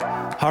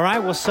All right,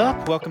 what's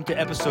up? Welcome to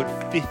episode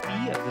 50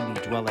 of the Me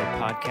Dwelle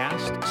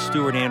podcast.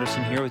 Stuart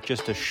Anderson here with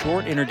just a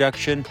short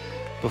introduction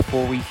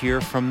before we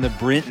hear from the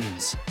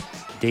Brintons,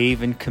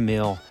 Dave and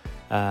Camille,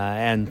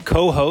 and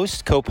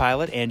co-host,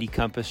 co-pilot Andy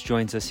Compass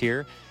joins us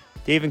here.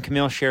 Dave and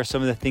Camille share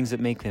some of the things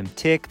that make them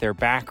tick, their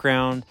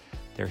background,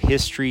 their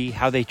history,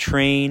 how they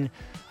train,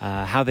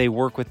 how they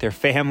work with their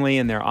family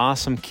and their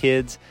awesome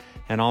kids,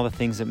 and all the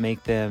things that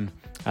make them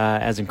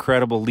as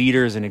incredible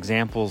leaders and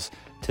examples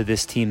to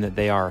this team that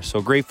they are.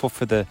 So grateful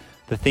for the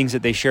things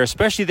that they share,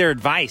 especially their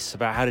advice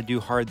about how to do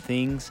hard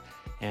things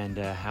and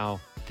how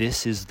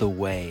this is the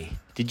way.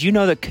 Did you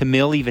know that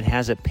Camille even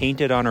has it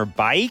painted on her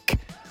bike?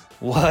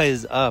 What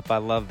is up? I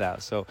love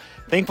that. So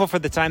thankful for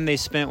the time they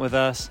spent with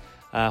us.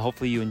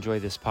 Hopefully you enjoy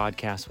this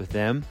podcast with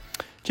them.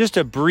 Just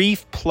a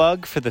brief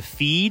plug for the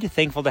feed.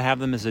 Thankful to have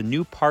them as a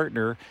new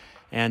partner.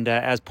 And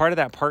as part of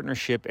that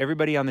partnership,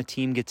 everybody on the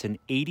team gets an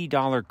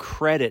 $80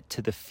 credit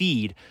to the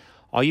feed.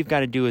 All you've got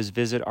to do is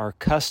visit our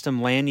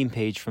custom landing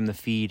page from the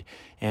feed,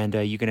 and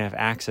you can have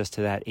access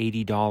to that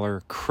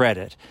 $80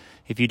 credit.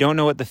 If you don't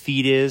know what the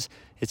feed is,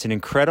 it's an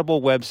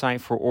incredible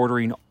website for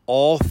ordering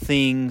all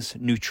things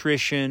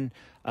nutrition,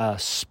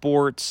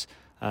 sports,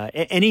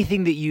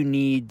 anything that you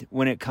need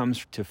when it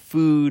comes to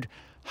food,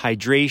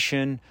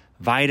 hydration,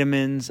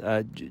 vitamins.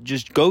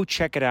 Just go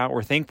check it out.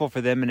 We're thankful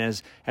for them, and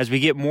as we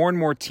get more and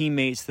more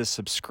teammates that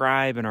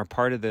subscribe and are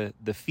part of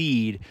the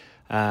feed,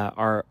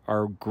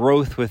 our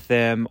growth with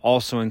them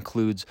also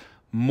includes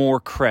more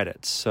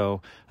credits.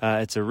 So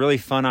it's a really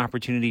fun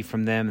opportunity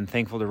from them, and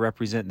thankful to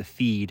represent the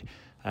feed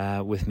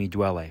with Me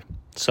Dwelle.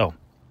 So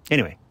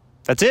anyway,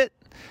 that's it.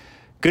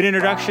 Good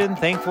introduction.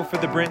 Thankful for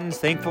the Brintons.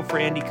 Thankful for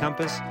Andy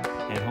Compass.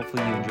 And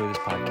hopefully you enjoy this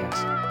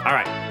podcast. All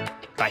right.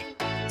 Bye.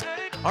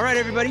 All right,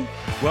 everybody.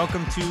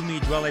 Welcome to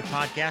Me Dwelle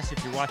podcast.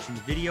 If you're watching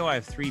the video, I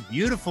have three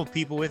beautiful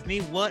people with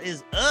me. What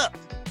is up?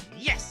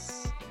 Yes.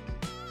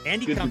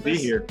 Andy Good Compass, to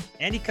be here.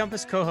 Andy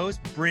Compass, co-host,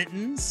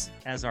 Brintons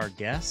as our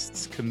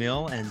guests,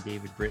 Camille and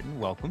David Britton.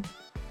 Welcome.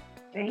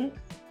 Thanks.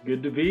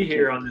 Good to be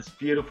here on this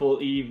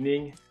beautiful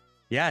evening.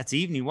 Yeah, it's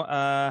evening.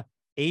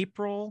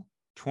 April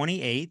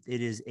 28th.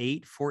 It is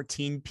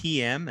 8:14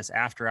 p.m. It's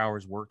after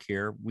hours work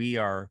here. We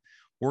are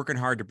working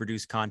hard to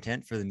produce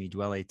content for the Me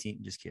Dwelle team.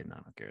 Just kidding. I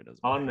don't care. It doesn't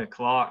On the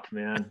clock,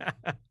 man.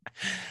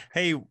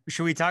 Hey,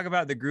 should we talk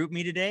about the group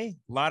me today?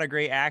 A lot of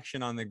great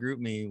action on the group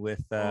me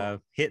with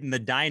hitting the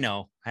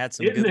dyno. I had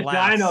some Hitting good the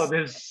laughs. dyno.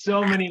 There's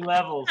so many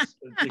levels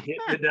to hit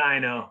the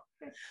dyno.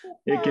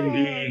 It can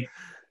be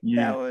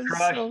you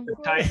crush the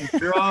Titan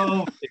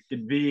throw. It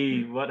could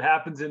be what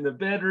happens in the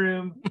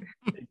bedroom.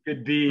 It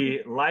could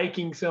be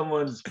liking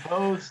someone's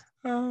post.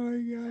 Oh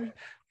my God.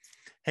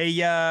 Hey,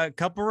 a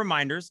couple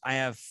reminders. I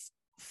have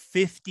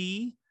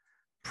 50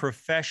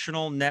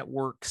 professional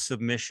network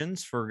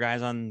submissions for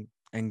guys and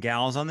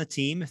gals on the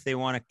team if they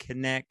want to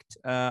connect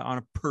on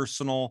a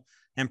personal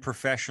and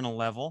professional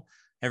level.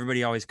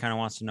 Everybody always kind of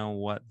wants to know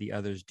what the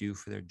others do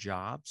for their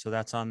job. So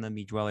that's on the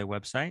Me Dwelle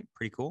website.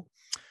 Pretty cool.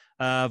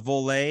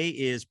 Volley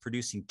is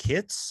producing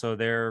kits. So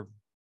they're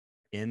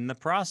in the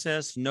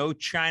process. No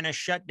China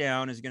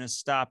shutdown is going to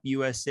stop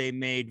USA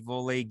made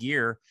Volley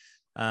gear.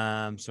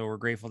 So we're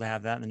grateful to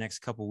have that in the next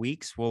couple of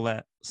weeks.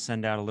 We'll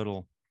send out a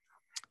little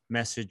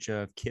message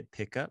of kit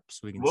pickup so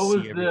we can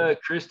What see was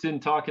Kristen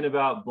talking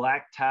about?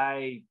 Black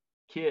tie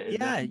kit?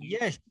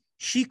 Yeah.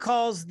 She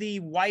calls the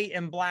white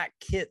and black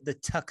kit the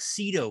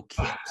tuxedo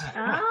kit.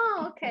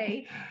 Oh,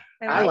 okay.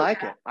 I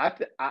like it.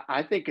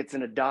 I think it's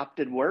an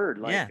adopted word.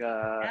 Like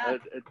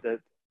the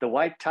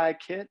white tie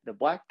kit, the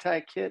black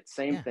tie kit,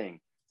 same thing.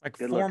 Like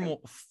Good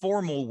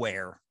formal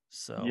wear.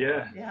 So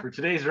Yeah. For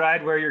today's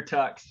ride, wear your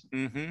tux.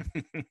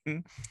 Mm-hmm.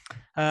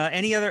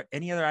 Any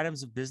other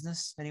items of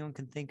business anyone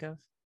can think of?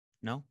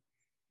 No.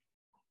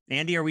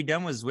 Andy, are we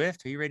done with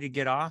Zwift? Are you ready to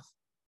get off?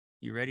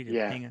 You ready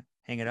to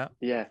hang it up?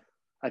 Yeah.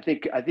 I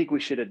think we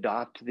should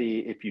adopt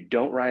if you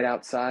don't ride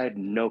outside,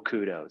 no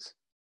kudos.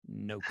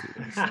 No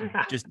kudos.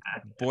 Just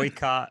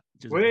boycott.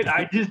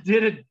 I just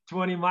did a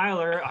 20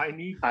 miler.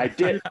 I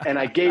did, and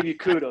I gave you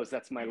kudos.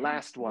 That's my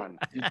last one.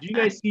 Did you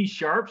guys see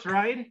Sharp's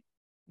ride?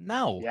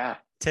 No. Yeah.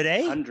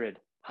 Today? 100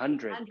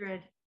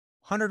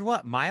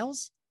 what?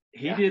 Miles?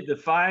 He did the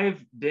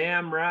 5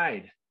 dam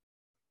ride.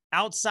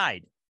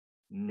 Outside?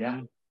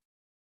 Yeah.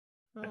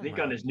 I think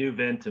on his new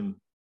Ventum.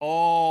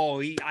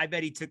 Oh, I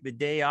bet he took the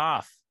day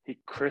off. He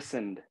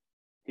christened.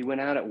 He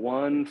went out at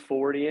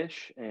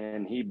 1:40-ish,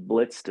 and he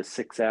blitzed a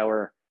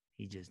 6-hour.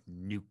 He just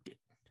nuked it.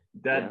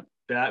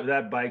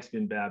 That bike's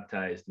been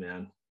baptized,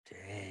 man.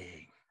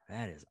 Dang,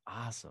 that is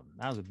awesome.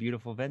 That was a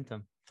beautiful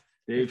Ventum.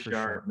 Dave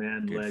Sharp,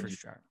 man, legend.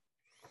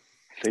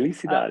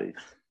 Felicidades.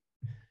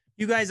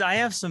 You guys, I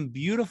have some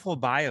beautiful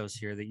bios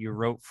here that you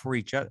wrote for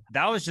each other.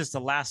 That was just a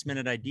last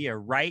minute idea.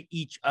 Write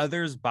each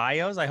other's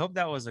bios. I hope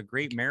that was a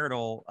great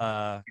marital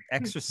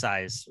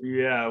exercise.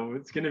 Yeah,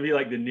 it's going to be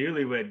like the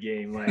newlywed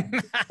game. Like,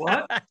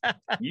 what?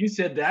 You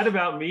said that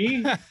about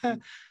me?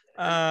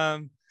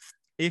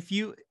 If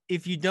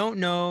you don't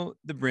know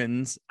the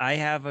Brintons, I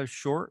have a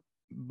short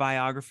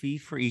biography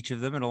for each of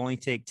them. It'll only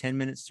take 10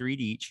 minutes to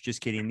read each. Just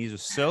kidding. These are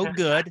so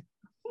good.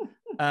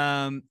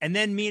 And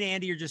then me and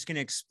Andy are just going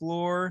to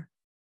explore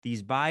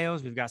these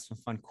bios. We've got some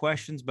fun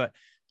questions, but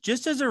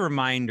just as a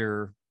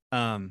reminder,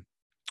 at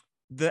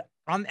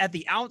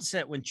the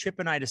outset, when Chip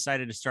and I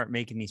decided to start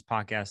making these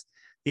podcasts,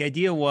 the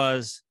idea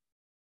was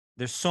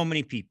there's so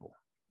many people,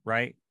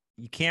 right?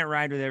 You can't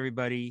ride with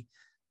everybody.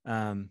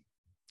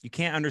 You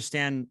can't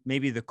understand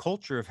maybe the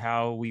culture of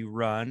how we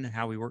run,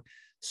 how we work.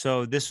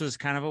 So this was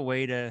kind of a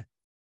way to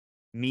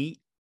meet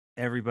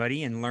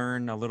everybody and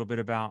learn a little bit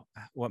about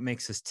what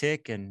makes us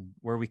tick and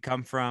where we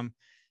come from.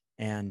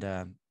 And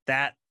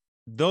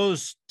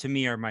those to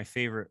me are my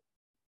favorite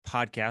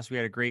podcasts. We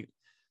had a great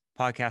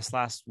podcast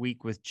last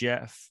week with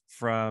Jeff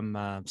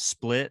from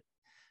Split.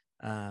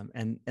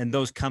 And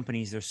those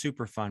companies, they're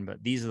super fun,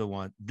 but these are the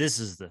ones,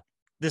 these are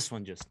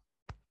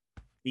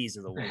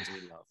the ones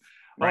we love.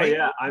 Right? Oh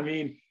yeah. I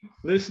mean,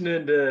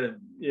 listening to,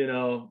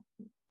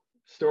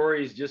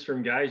 stories just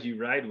from guys you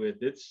ride with,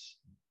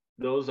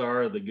 those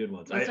are the good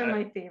ones. Those are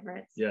my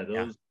favorites. Yeah.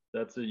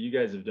 You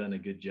guys have done a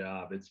good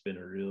job. It's been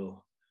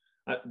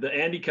the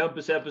Andy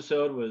Compass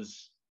episode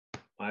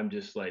I'm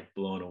just like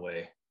blown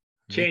away.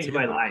 Changed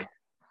my life.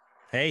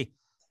 Hey,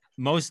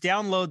 most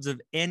downloads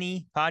of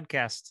any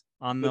podcast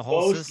on the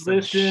whole system.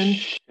 Listened,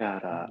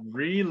 shut up.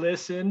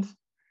 Re-listened.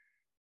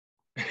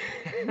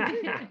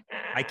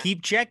 I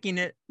keep checking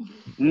it.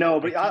 No,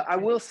 but I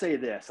will say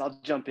this. I'll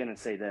jump in and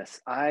say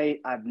this.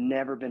 I've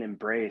never been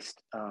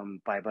embraced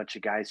by a bunch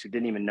of guys who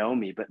didn't even know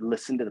me, but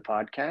listened to the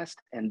podcast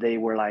and they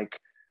were like,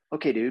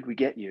 okay, dude, we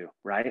get you,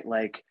 right?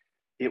 Like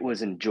it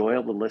was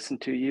enjoyable to listen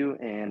to you.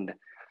 And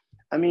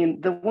I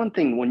mean, the one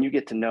thing when you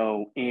get to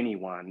know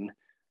anyone,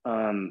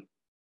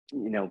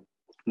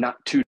 not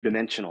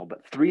two-dimensional,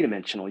 but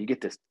three-dimensional, you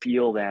get to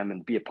feel them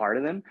and be a part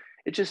of them.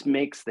 It just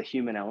makes the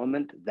human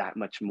element that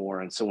much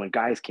more. And so when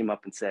guys came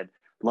up and said,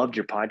 loved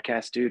your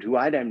podcast, dude, who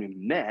I'd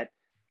even met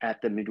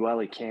at the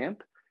Midwelly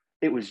camp,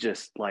 it was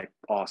just like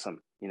awesome,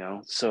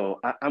 So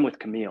I'm with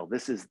Camille.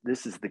 This is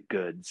the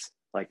goods.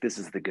 Like this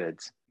is the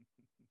goods.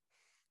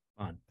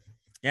 Fun.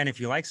 Yeah, and if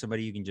you like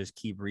somebody, you can just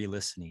keep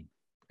re-listening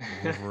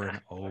over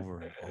and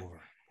over and over.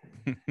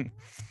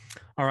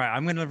 All right,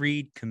 I'm going to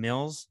read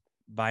Camille's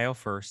bio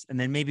first, and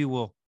then maybe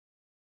we'll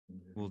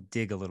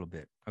dig a little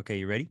bit. Okay,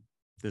 you ready?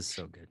 This is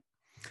so good.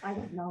 I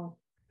don't know.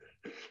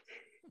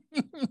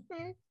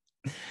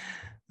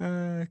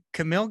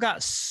 Camille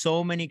got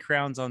so many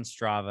crowns on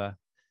Strava,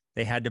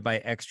 they had to buy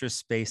extra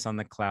space on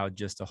the cloud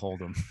just to hold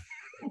them.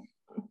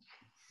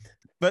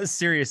 But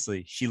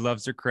seriously, she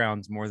loves her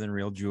crowns more than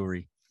real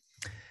jewelry.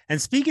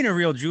 And speaking of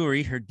real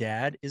jewelry, her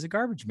dad is a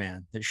garbage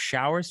man that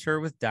showers her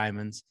with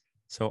diamonds,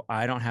 so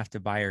I don't have to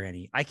buy her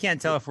any. I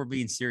can't tell if we're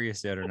being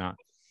serious yet or not.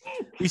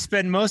 We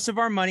spend most of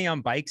our money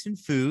on bikes and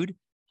food,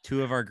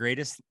 two of her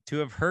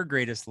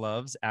greatest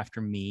loves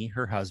after me,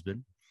 her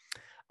husband.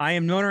 I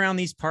am known around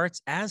these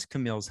parts as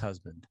Camille's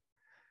husband.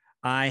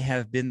 I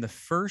have been the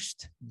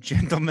first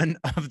gentleman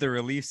of the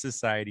Relief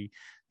Society,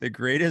 the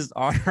greatest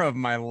honor of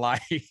my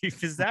life.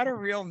 Is that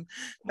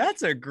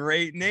that's a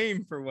great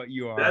name for what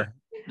you are.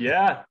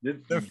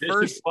 The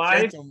first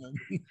gentleman.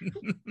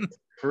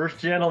 First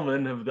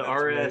gentleman of the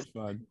RS.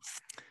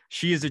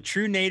 She is a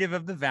true native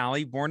of the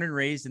Valley, born and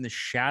raised in the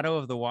shadow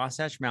of the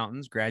Wasatch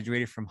Mountains,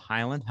 graduated from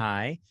Highland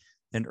High,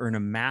 then earned a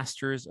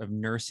master's of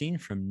nursing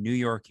from New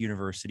York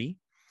University.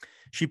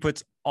 She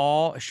puts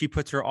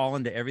her all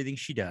into everything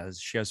she does.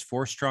 She has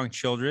 4 strong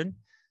children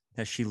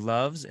that she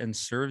loves and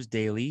serves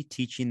daily,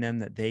 teaching them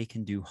that they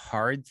can do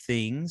hard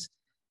things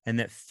and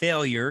that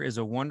failure is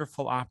a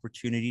wonderful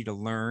opportunity to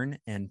learn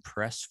and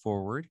press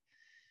forward.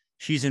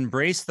 She's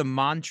embraced the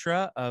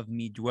mantra of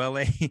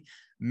Midwelly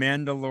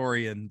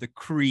Mandalorian, the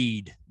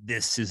creed,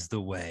 this is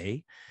the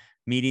way,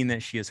 meaning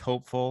that she is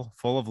hopeful,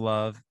 full of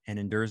love, and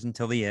endures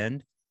until the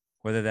end,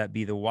 whether that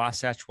be the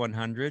Wasatch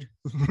 100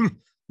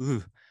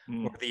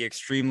 or the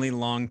extremely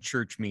long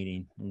church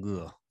meeting.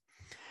 Ugh.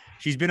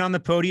 She's been on the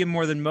podium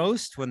more than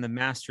most. When the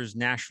Masters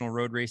National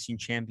Road Racing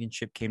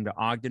Championship came to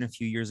Ogden a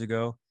few years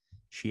ago,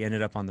 she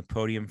ended up on the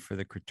podium for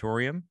the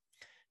Criterium.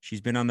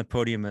 She's been on the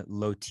podium at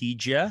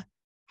Lotija.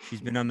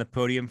 She's been on the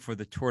podium for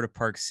the Tour de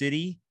Park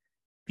City,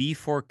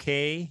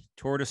 B4K,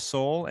 Tour de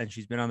Sol, and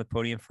she's been on the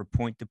podium for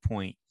Point to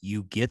Point.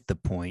 You get the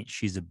point.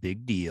 She's a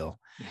big deal.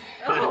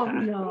 Oh,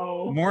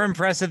 no. More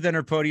impressive than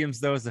her podiums,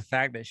 though, is the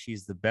fact that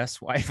she's the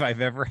best wife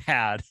I've ever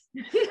had.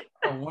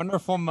 A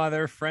wonderful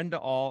mother, friend to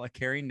all, a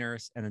caring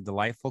nurse, and a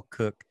delightful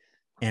cook,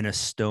 and a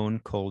stone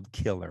cold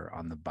killer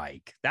on the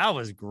bike. That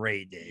was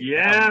great, Dave.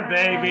 Yeah,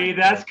 baby.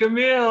 That's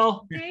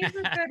Camille. Dave's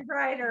a good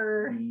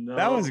rider. No.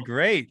 That was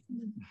great.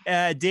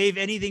 Dave,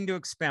 anything to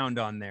expound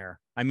on there?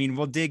 I mean,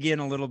 we'll dig in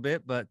a little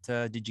bit, but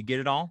did you get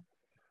it all?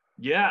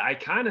 Yeah, I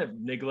kind of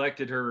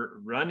neglected her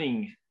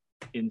running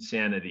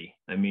insanity.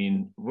 I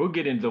mean, we'll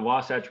get into the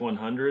Wasatch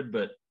 100,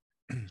 but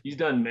she's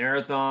done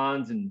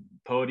marathons and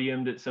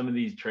podiumed at some of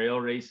these trail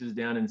races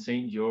down in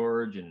St.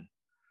 George, and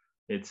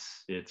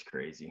it's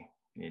crazy.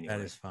 Anyway.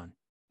 That is fun.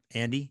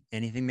 Andy,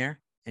 anything there?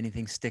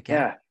 Anything stick out?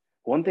 Yeah.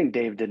 One thing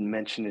Dave didn't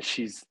mention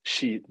is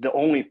the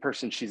only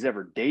person she's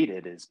ever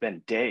dated has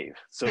been Dave.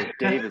 So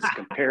Dave is a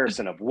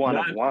comparison of one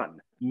of one.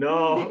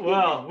 No,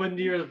 well, when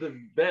you're the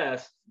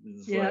best,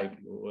 it's like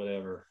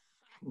whatever.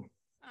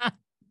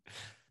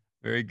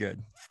 Very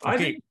good. I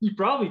think you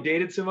probably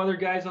dated some other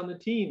guys on the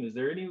team. Is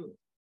there any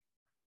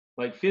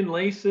like Finn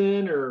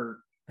Layson or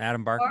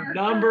Adam Barker?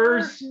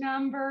 Numbers.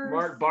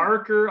 Mark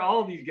Barker.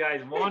 All these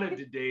guys wanted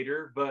to date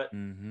her, but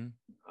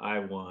I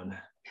won.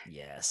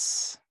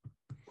 Yes.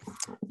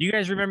 Do you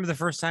guys remember the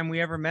first time we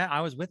ever met?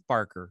 I was with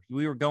Barker.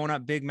 We were going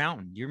up Big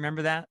Mountain. Do you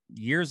remember that?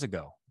 Years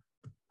ago.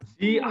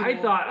 See,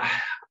 I thought,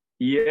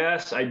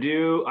 yes, I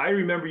do. I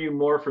remember you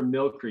more from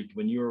Mill Creek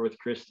when you were with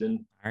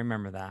Kristen. I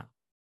remember that.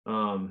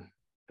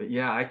 But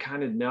yeah, I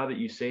kind of, now that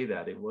you say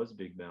that, it was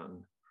Big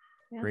Mountain.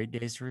 Yeah. Great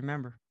days to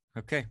remember.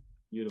 Okay.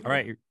 Beautiful. All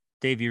right,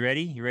 Dave, you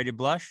ready? You ready to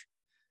blush?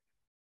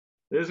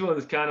 This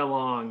one's kind of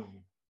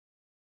long.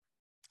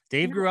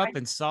 Dave grew up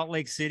in Salt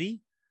Lake City,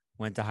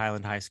 went to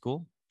Highland High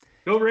School.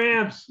 Go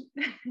Rams.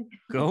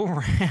 Go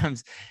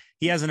Rams.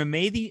 He has an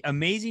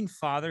amazing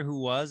father who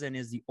was and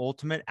is the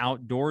ultimate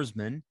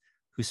outdoorsman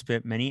who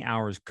spent many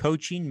hours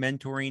coaching,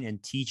 mentoring,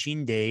 and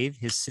teaching Dave,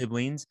 his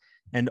siblings,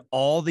 and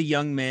all the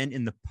young men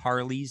in the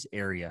Parleys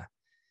area.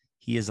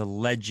 He is a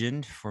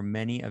legend for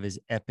many of his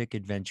epic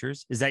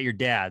adventures. Is that your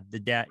dad?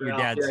 Your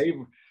dad's.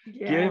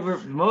 Yeah,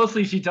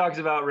 mostly she talks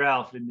about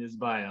Ralph in this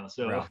bio.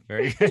 So Ralph,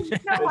 very good.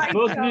 It's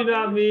supposed to be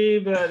about me,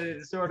 but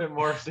it sort of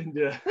morphs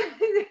into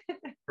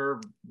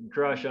her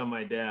crush on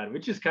my dad,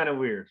 which is kind of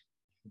weird.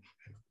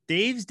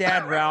 Dave's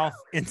dad, Ralph,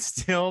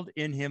 instilled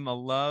in him a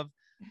love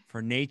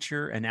for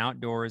nature and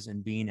outdoors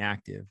and being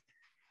active.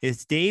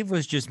 If Dave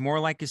was just more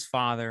like his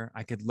father,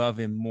 I could love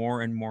him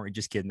more and more.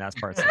 Just kidding. That's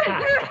part.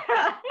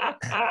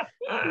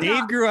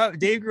 Dave grew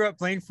up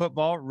playing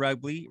football,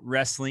 rugby,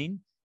 wrestling.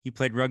 He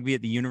played rugby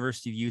at the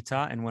University of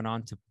Utah and went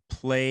on to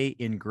play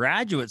in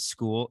graduate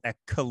school at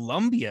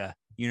Columbia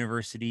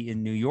University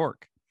in New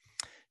York.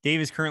 Dave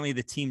is currently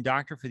the team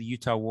doctor for the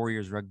Utah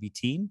Warriors rugby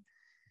team.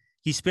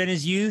 He spent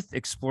his youth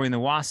exploring the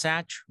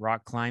Wasatch,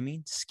 rock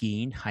climbing,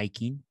 skiing,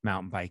 hiking,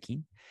 mountain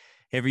biking.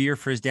 Every year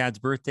for his dad's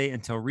birthday,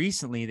 until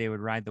recently, they would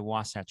ride the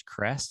Wasatch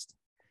Crest.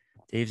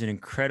 Dave's an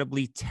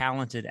incredibly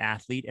talented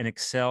athlete and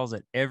excels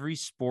at every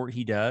sport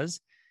he does.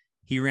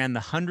 He ran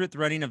the 100th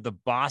running of the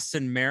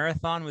Boston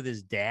Marathon with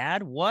his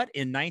dad. What?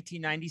 In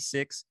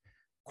 1996,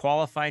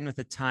 qualifying with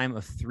a time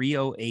of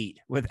 3:08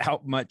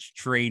 without much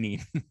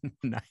training.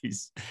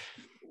 Nice.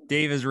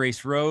 Dave has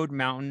raced road,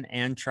 mountain,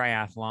 and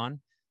triathlon,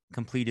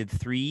 completed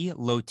 3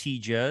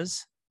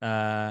 Lotijas,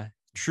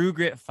 True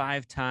Grit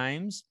 5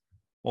 times,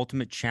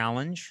 Ultimate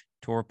Challenge,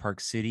 Tour Park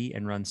City,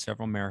 and run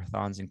several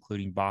marathons,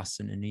 including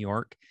Boston and New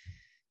York.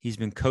 He's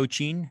been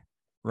coaching,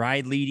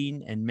 ride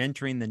leading, and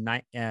mentoring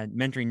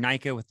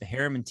NICA with the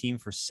Harriman team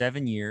for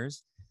 7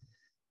 years.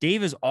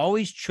 Dave has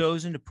always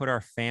chosen to put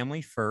our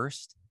family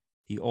first,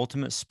 the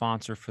ultimate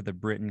sponsor for the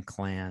Britton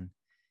clan.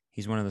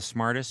 He's one of the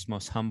smartest,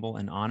 most humble,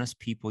 and honest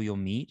people you'll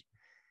meet.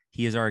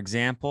 He is our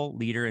example,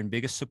 leader, and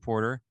biggest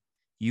supporter.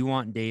 You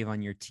want Dave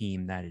on your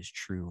team. That is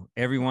true.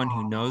 Everyone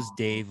who knows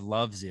Dave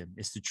loves him.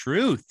 It's the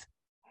truth.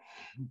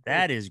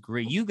 That is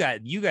great. You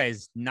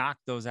guys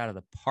knocked those out of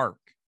the park.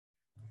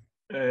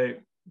 Hey,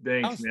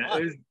 thanks,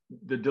 man.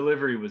 The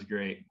delivery was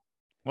great.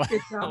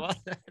 Well,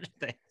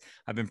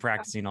 I've been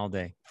practicing all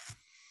day.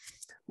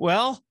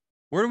 Well,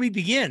 where do we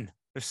begin?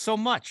 There's so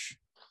much.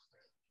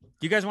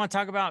 Do you guys want to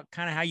talk about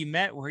kind of how you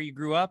met, where you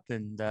grew up,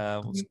 and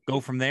let's go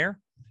from there?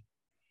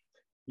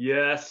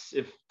 Yes,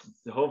 if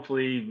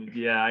hopefully,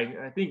 yeah,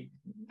 I think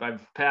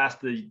I've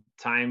passed the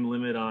time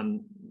limit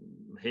on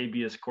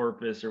habeas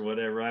corpus or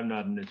whatever. I'm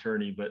not an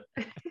attorney, but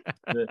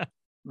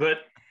but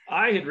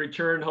I had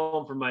returned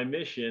home from my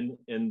mission,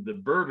 and the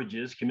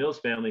Burbages, Camille's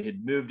family,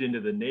 had moved into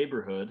the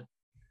neighborhood,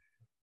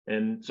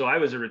 and so I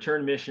was a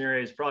return missionary.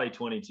 I was probably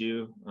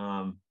 22,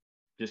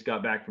 just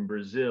got back from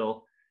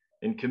Brazil,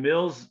 and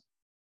Camille's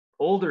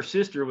older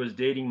sister was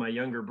dating my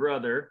younger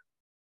brother,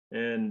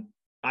 and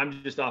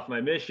I'm just off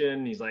my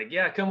mission. He's like,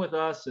 yeah, come with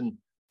us. And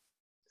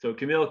so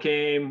Camille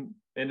came,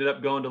 ended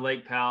up going to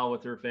Lake Powell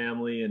with her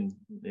family. And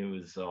it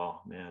was,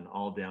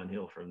 all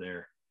downhill from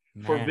there.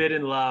 Man.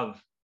 Forbidden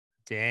love.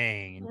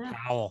 Dang. And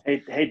Powell.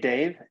 Hey,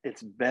 Dave,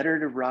 it's better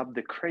to rob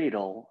the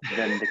cradle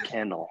than the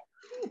kennel.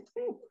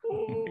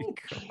 Oh my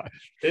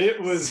gosh. It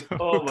was,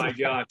 oh my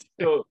gosh.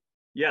 So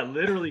yeah,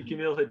 literally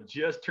Camille had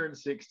just turned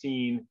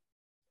 16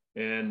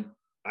 and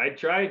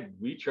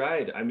we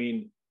tried. I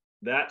mean,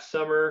 that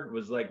summer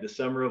was like the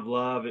summer of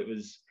love. It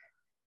was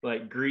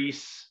like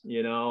Grease,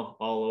 all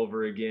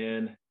over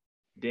again.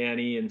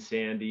 Danny and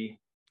Sandy.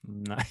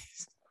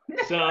 Nice.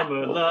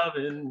 Summer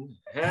loving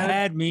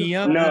had me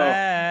up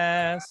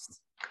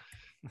last.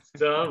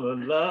 Summer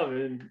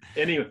loving.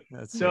 Anyway,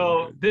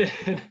 so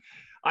then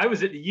I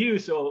was at the U.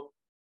 So,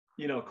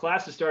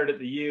 classes started at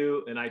the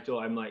U, and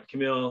I'm like,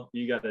 Camille,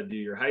 you got to do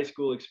your high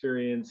school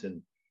experience,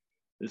 and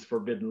this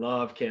forbidden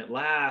love can't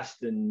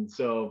last. And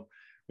so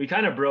we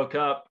kind of broke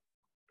up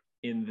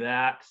in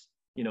that,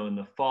 in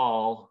the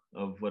fall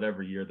of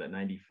whatever year, that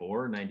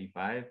 94,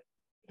 95.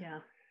 Yeah.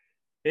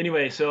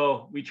 Anyway,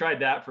 so we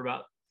tried that for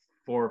about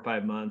 4 or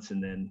 5 months.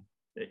 And then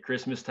at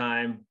Christmas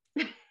time,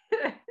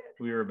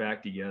 we were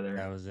back together.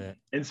 That was it.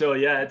 And so,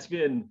 yeah, it's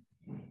been,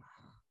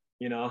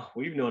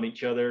 we've known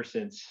each other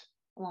since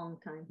A long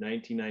time.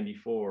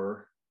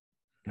 1994.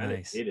 Kind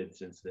of dated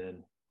since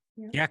then.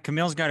 Yeah,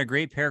 Camille's got a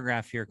great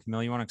paragraph here.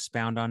 Camille, you want to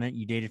expound on it?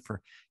 You dated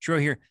for sure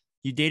here.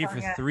 You dated for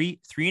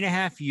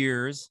 3.5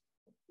 years,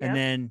 and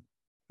then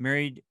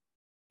married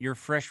your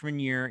freshman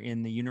year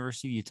in the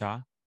University of Utah.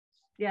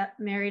 Yeah,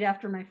 married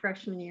after my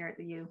freshman year at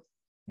the U.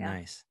 Yeah.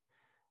 Nice.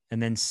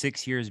 And then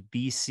 6 years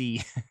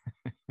BC.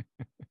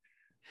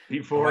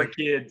 Before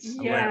kids.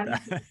 Yeah.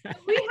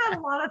 We had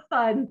a lot of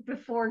fun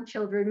before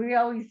children. We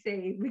always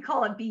say, we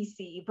call it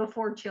BC,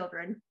 before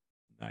children.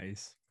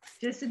 Nice.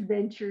 Just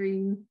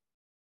adventuring.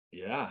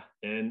 Yeah.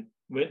 And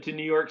went to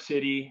New York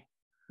City,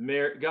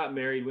 got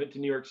married, went to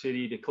New York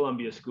City to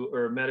Columbia School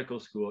or medical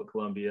school at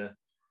Columbia.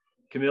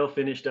 Camille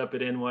finished up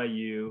at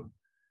NYU.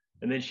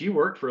 And then she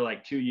worked for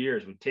like 2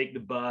 years, would take the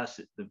bus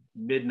at the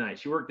midnight.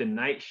 She worked the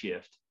night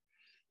shift.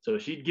 So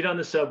she'd get on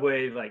the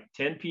subway like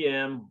 10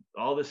 p.m.,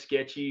 all the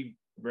sketchy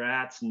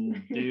rats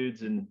and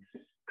dudes and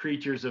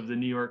creatures of the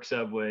New York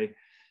subway,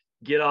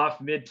 get off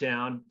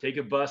Midtown, take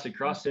a bus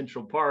across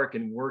Central Park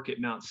and work at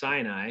Mount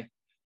Sinai.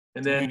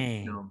 And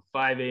then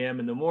 5 a.m.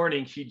 in the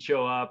morning, she'd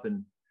show up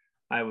and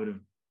I'd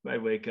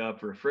wake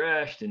up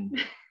refreshed and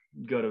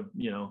go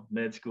to,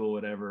 med school,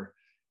 whatever.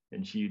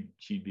 And she'd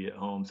be at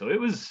home. So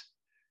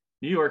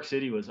New York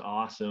City was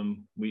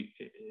awesome.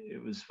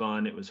 It was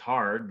fun. It was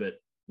hard,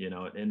 but it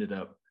ended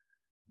up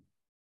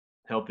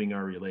helping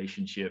our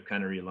relationship,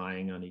 kind of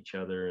relying on each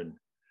other.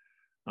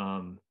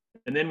 And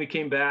then we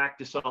came back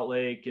to Salt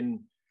Lake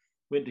and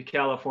went to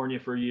California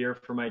for a year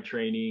for my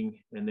training,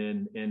 and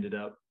then ended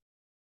up,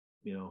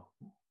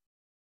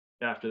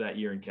 after that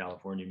year in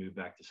California, moved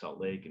back to Salt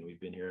Lake, and we've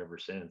been here ever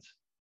since.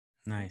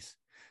 Nice.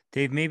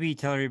 Dave, maybe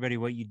tell everybody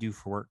what you do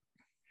for work.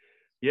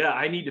 Yeah,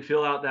 I need to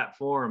fill out that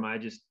form. I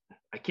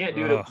can't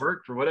do it at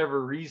work for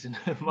whatever reason.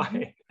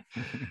 My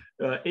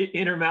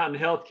Intermountain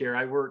Healthcare,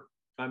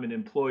 I'm an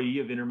employee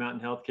of Intermountain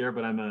Healthcare,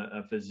 but I'm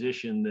a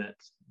physician that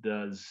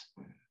does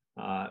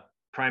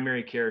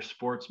primary care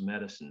sports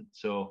medicine.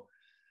 So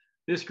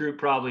this group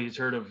probably has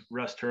heard of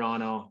Russ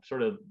Toronto.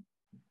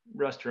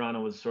 Russ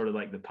Toronto was sort of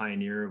like the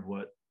pioneer of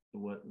what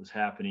was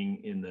happening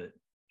in the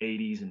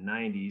 80s and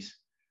 90s.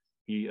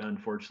 He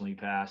unfortunately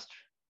passed.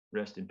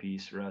 Rest in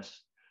peace,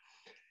 Russ.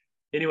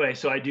 Anyway,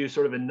 so I do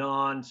sort of a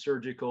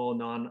non-surgical,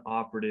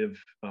 non-operative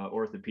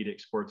orthopedic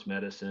sports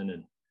medicine,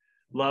 and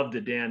love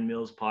the Dan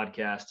Mills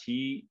podcast.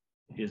 He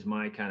is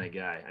my kind of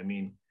guy. I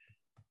mean,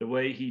 the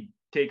way he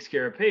takes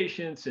care of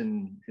patients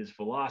and his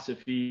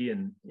philosophy,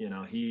 and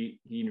he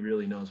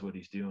really knows what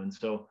he's doing.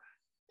 So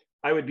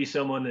I would be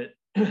someone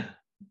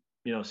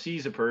that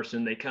sees a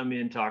person, they come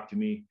in, talk to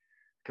me,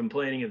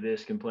 complaining of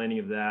this, complaining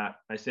of that.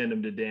 I send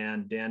them to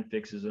Dan. Dan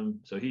fixes them,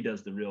 so he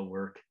does the real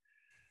work.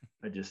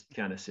 I just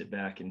kind of sit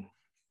back and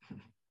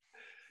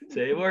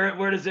say,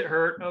 where does it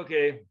hurt?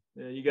 Okay,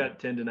 you got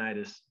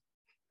tendinitis.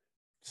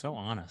 So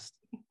honest.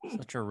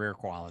 Such a rare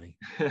quality.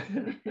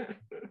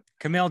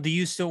 Camille, do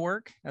you still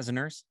work as a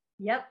nurse?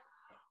 Yep.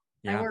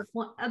 Yeah. I work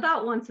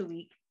about once a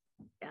week.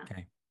 Yeah.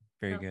 Okay.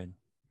 Very good.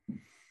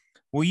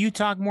 Will you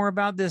talk more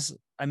about this?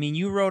 I mean,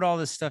 you wrote all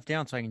this stuff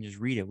down so I can just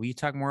read it. Will you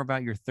talk more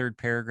about your third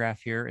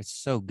paragraph here? It's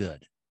so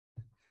good.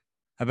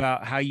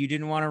 About how you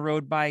didn't want a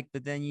road bike,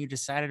 but then you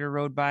decided a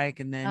road bike,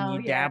 and then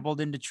you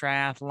dabbled into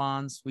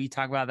triathlons. Will you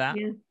talk about that?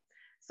 Yeah.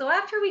 So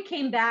after we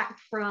came back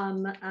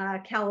from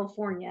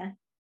California,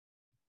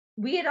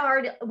 we had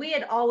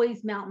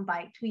always mountain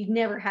biked. We'd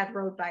never had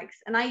road bikes.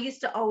 And I used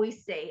to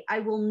always say, I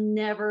will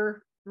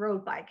never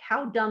road bike.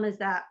 How dumb is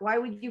that? Why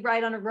would you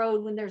ride on a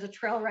road when there's a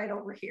trail right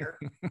over here?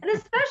 And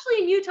especially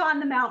in Utah in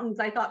the mountains,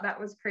 I thought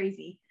that was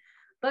crazy.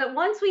 But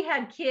once we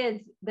had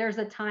kids, there's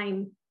a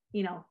time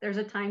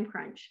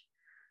crunch.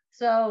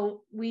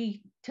 So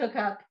we took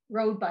up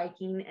road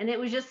biking, and it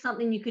was just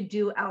something you could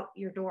do out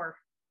your door.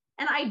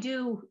 And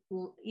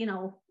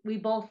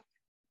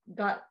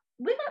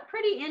we got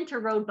pretty into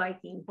road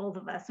biking, both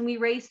of us, and we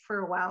raced for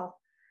a while.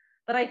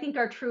 But I think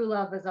our true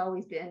love has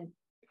always been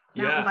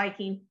mountain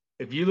biking.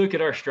 If you look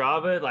at our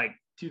Strava, like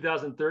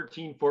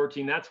 2013,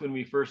 14, that's when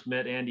we first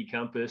met Andy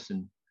Compass.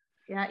 And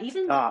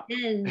even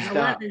 10,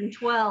 11,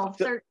 12,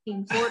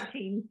 13,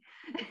 14.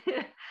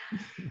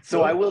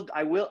 So I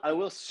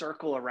will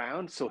circle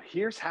around. So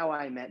here's how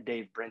I met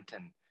Dave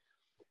Brinton.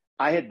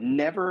 I had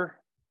never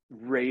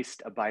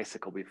raced a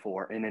bicycle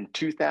before. And in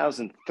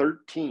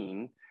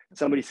 2013,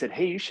 somebody said,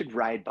 hey, you should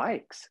ride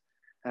bikes.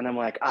 And I'm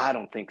like, I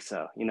don't think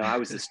so. I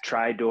was this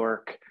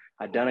tri-dork.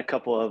 I'd done a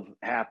couple of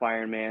half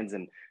Ironmans,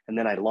 and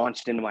then I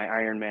launched into my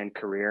Ironman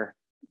career,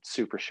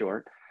 super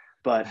short.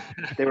 But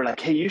they were like,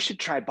 hey, you should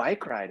try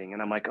bike riding.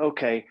 And I'm like,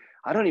 okay,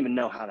 I don't even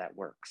know how that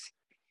works.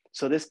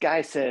 So this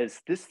guy says,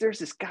 there's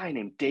this guy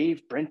named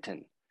Dave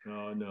Brinton.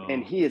 Oh, no.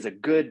 And he is a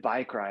good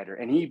bike rider,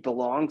 and he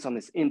belongs on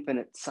this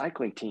Infinite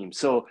cycling team.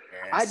 So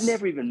I'd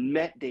never even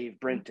met Dave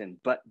Brinton,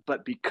 but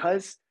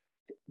because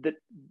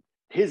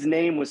his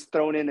name was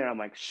thrown in there, I'm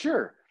like,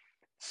 sure.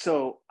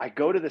 So I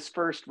go to this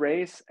first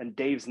race, and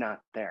Dave's not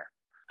there.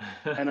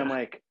 And I'm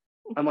like,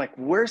 I'm like,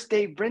 where's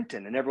Dave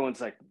Brinton? And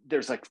everyone's like,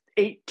 there's like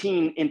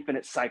 18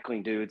 infinite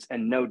cycling dudes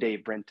and no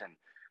Dave Brinton.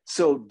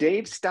 So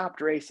Dave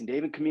stopped racing.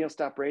 Dave and Camille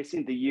stopped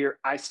racing the year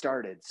I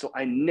started. So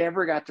I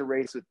never got to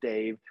race with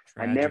Dave.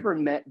 Tragic. I never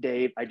met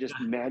Dave. I just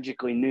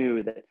magically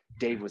knew that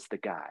Dave was the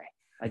guy.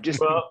 I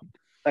just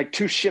like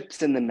two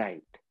ships in the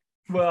night.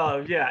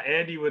 Well, yeah,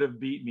 Andy would have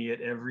beat me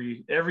at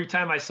every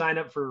time I sign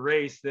up for a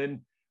race.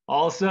 Then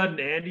all of a sudden,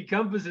 Andy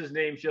Compass's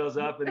name shows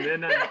up, and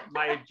then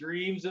my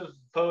dreams of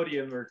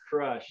podium are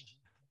crushed.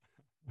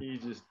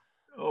 He's just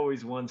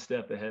always one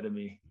step ahead of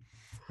me.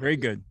 Very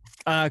good.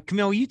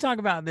 Camille, you talk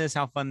about this,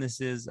 how fun this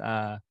is,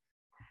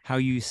 how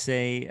you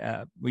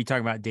say, we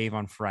talk about Dave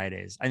on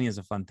Fridays. I think it's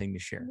a fun thing to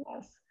share.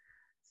 Yes.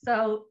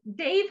 So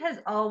Dave has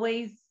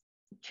always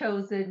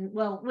chosen,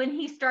 well, when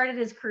he started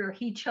his career,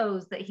 he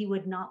chose that he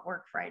would not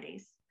work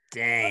Fridays.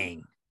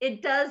 Dang.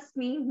 It does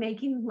mean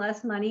making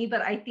less money,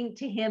 but I think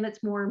to him,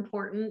 it's more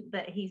important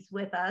that he's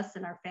with us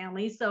and our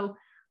family. So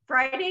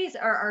Fridays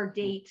are our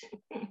date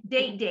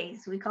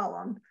days, we call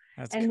them.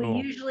 That's and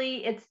cool.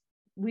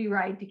 we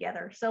ride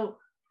together. So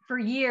for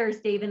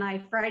years, Dave and I,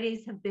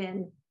 Fridays have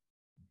been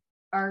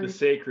the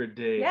sacred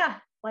day. Yeah.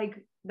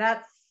 Like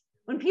that's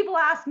when people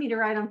ask me to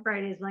ride on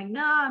Fridays, I'm like,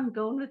 no, I'm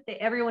going with Dave.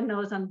 Everyone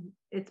knows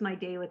it's my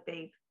day with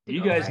Dave.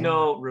 You guys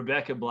know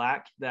Rebecca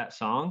Black, that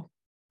song?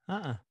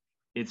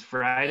 It's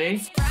Friday.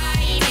 It's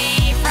Friday,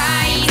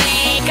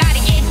 gotta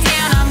get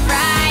down on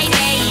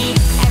Friday.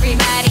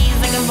 Everybody's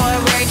looking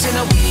forward to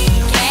the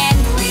weekend.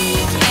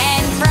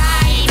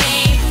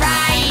 Friday,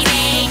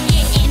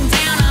 getting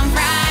down on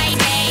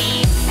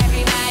Friday.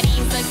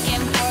 Everybody's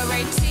looking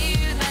forward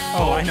to the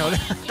I know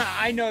that.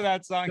 I know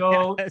that song.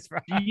 So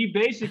Yeah, he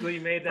basically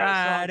made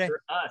that song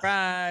for us.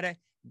 Friday,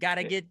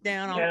 gotta get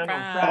down on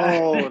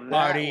Friday.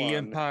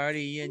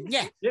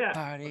 Partying. Yeah.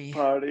 Party.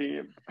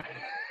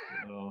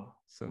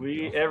 So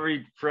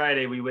every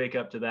Friday we wake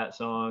up to that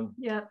song.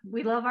 Yeah,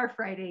 we love our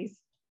Fridays.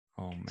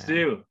 Oh man.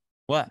 Stu,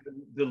 what?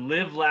 The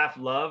Live, Laugh,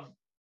 Love.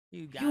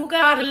 You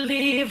gotta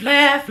live,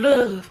 laugh,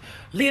 love.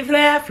 Live,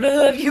 laugh,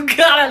 love. You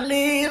gotta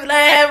live,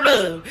 laugh,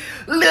 love.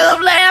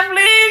 Live, laugh, live.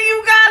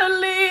 You gotta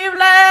live,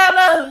 laugh,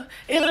 love.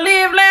 And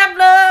live, laugh,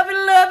 love.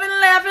 And love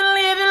and laugh and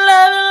live and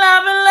love and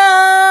laugh and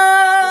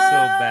love. So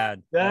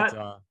bad.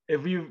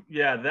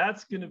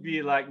 That's gonna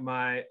be like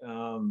my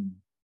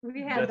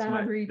We had that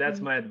on repeat. That's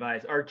my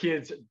advice. Our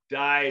kids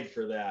died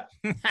for that.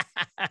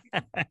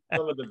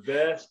 Some of the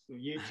best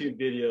YouTube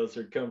videos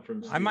are come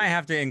from Steve. I might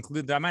have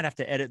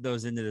to edit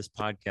those into this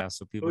podcast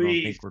so people don't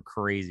think we're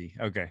crazy.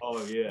 Okay.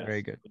 Oh, yeah.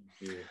 Very good.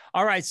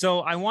 All right.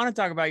 So I want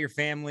to talk about your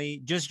family,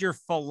 just your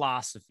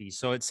philosophy.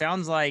 So it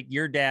sounds like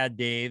your dad,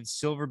 Dave,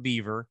 Silver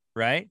Beaver,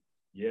 right?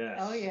 Yes.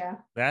 Oh, yeah.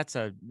 That's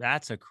a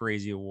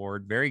crazy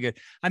award. Very good.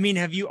 I mean,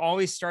 have you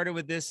always started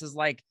with this as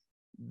like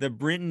the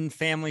Brinton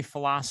family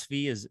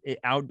philosophy is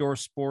outdoor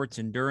sports,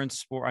 endurance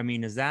sport? I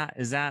mean, is that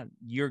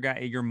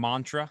your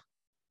mantra?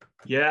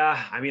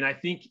 Yeah. I mean, I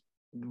think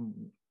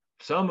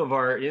some of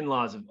our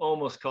in-laws have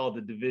almost called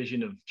the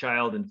Division of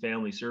Child and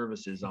Family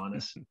Services on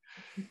us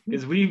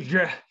because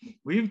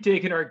we've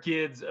taken our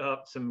kids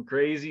up some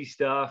crazy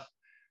stuff.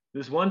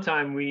 This one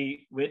time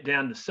we went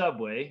down to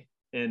Subway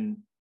and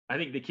I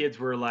think the kids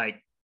were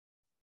like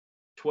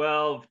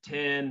 12,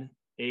 10,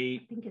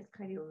 8. I think it's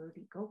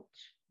Coyote Gulch.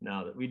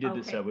 No, that we did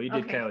the Subway. We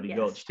did Coyote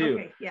Gulch too.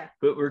 Okay, yeah.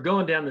 But we're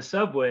going down the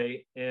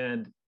Subway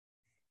and,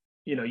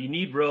 you know, you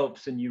need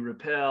ropes and you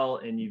rappel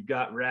and you've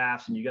got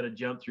rafts and you got to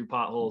jump through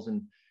potholes,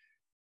 and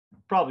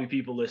probably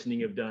people listening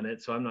have done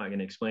it, so I'm not going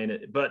to explain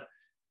it. But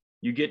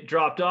you get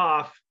dropped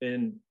off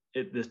and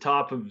at the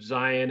top of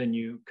Zion and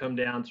you come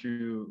down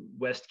through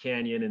West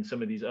Canyon and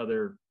some of these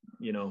other,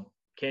 you know,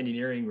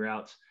 canyoneering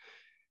routes.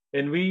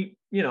 And we,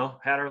 you know,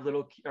 had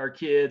our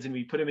kids and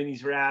we put them in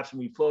these rafts and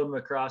we float them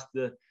across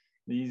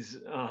these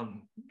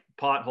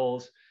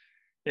potholes.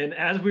 And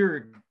as we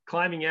were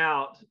climbing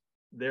out,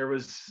 there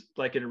was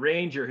like a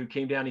ranger who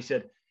came down. He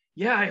said,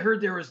 yeah, I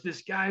heard there was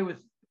this guy with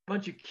a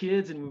bunch of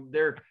kids and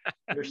they're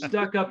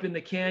stuck up in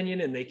the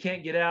canyon and they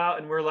can't get out.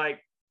 And we're like,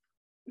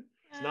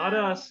 it's not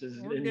us,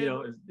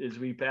 as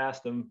we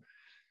passed them.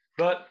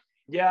 But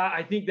yeah,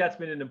 I think that's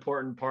been an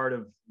important part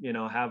of, you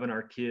know, having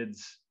our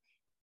kids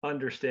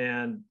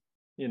understand,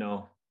 you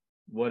know,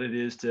 what it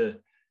is to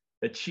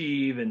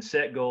achieve and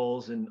set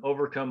goals and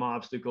overcome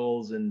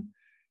obstacles. And,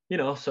 you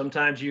know,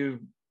 sometimes you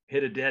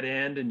hit a dead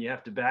end and you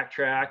have to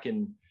backtrack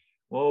and,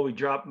 well,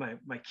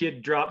 my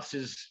kid drops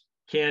his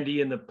candy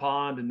in the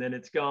pond and then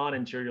it's gone.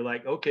 And sure, you're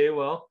like, okay,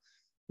 well,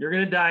 you're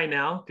going to die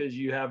now because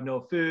you have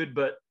no food.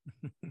 But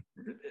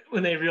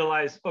when they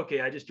realize,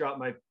 okay, I just dropped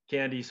my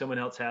candy, someone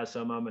else has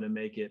some, I'm going to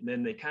make it. And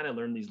then they kind of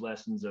learn these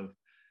lessons of,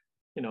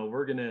 you know,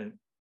 we're going to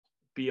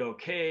be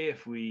okay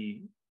if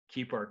we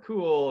keep our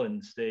cool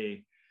and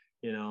stay,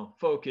 you know,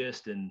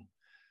 focused. And,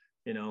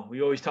 you know,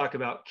 we always talk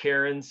about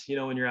cairns, you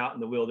know, when you're out in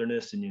the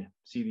wilderness and you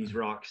see these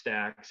rock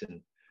stacks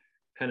and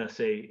kind of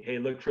say, hey,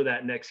 look for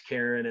that next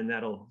cairn and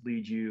that'll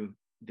lead you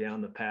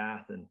down the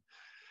path. And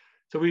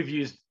so we've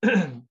used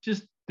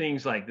just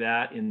things like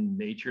that in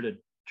nature to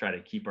try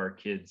to keep our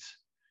kids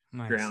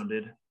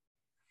grounded.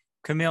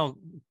 Camille,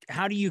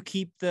 how do you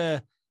keep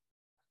the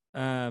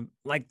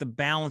like the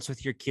balance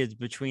with your kids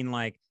between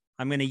like,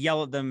 I'm going to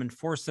yell at them and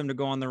force them to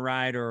go on the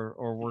ride,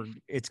 or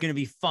it's going to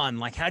be fun.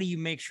 Like, how do you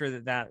make sure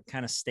that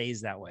kind of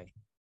stays that way?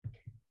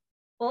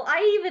 Well,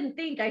 I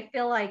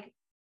feel like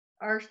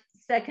our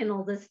second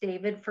oldest,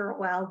 David, for a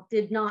while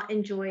did not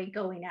enjoy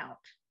going out,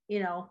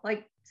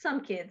 like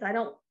some kids.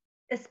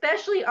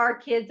 Especially our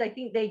kids, I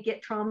think they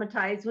get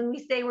traumatized. When we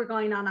say we're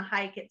going on a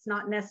hike, it's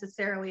not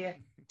necessarily a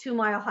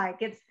 2-mile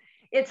hike.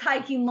 It's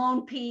hiking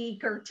Lone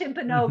Peak or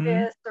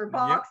Timpanogos or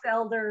Box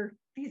Elder,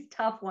 these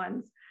tough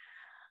ones.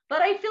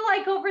 But I feel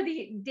like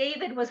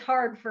David was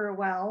hard for a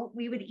while.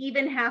 We would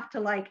even have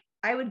to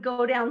I would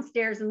go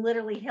downstairs and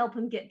literally help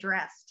him get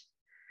dressed.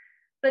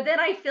 But then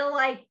I feel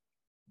like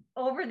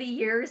over the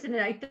years, and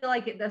I feel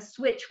like the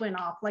switch went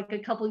off like a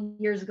couple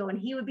years ago, and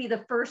he would be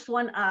the first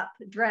one up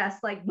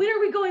dressed, like, when are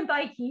we going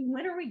biking?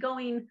 When are we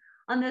going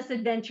on this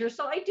adventure?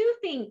 So I do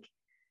think,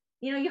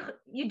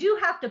 you do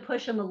have to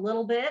push him a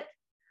little bit,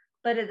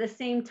 but at the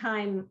same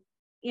time,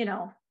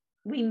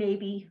 we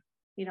maybe,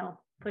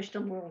 pushed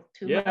them a little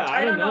too much.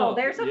 I don't know.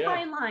 There's a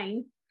fine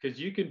line. Because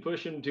you can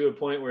push them to a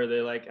point where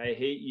they're like, I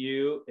hate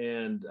you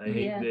and I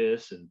hate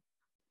this. And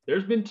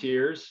there's been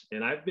tears,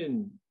 and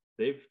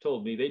they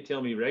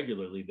tell me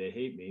regularly they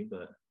hate me,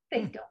 but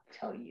they don't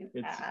tell you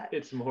that.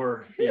 It's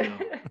more,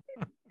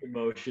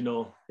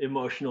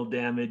 emotional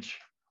damage.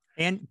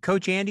 And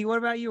Coach Andy, what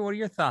about you? What are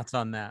your thoughts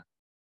on that?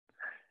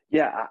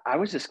 Yeah, I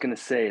was just going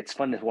to say, it's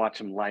fun to watch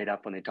them light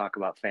up when they talk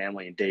about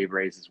family, and Dave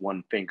raises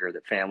one finger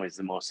that family is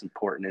the most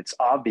important. It's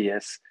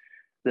obvious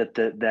that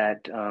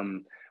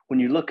when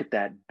you look at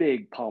that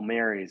big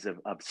palmares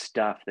of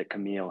stuff that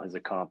Camille has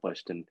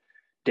accomplished, and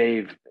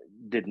Dave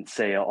didn't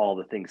say all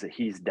the things that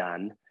he's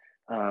done,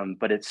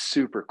 but it's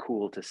super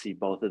cool to see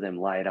both of them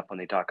light up when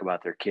they talk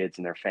about their kids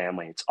and their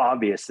family. It's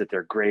obvious that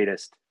their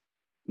greatest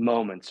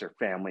moments are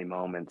family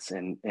moments,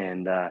 and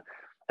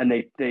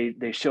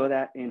they show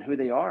that in who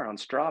they are on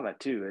Strava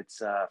too.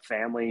 It's a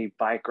family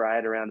bike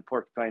ride around the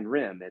Porcupine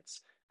Rim.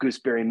 It's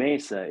Gooseberry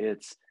Mesa.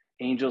 It's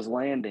Angels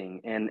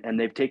Landing, and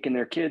they've taken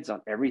their kids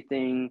on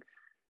everything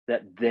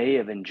that they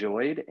have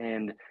enjoyed.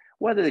 And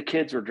whether the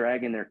kids were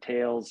dragging their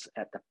tails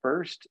at the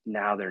first,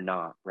 now they're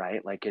not,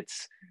 right? Like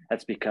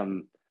that's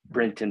become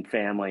Brinton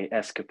family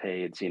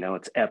escapades.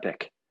 It's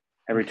epic.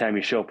 Every time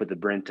you show up with the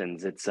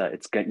Brintons, it's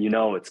going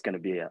to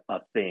be a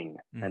thing,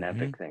 an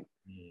epic thing.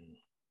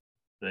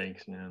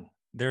 Thanks, man.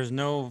 There's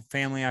no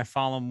family I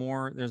follow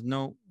more. There's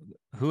no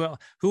who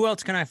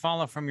else can I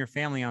follow from your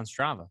family on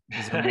Strava?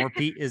 Is there more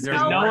Pete? Is there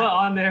Noah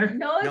on there?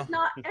 No, it's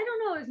not. I don't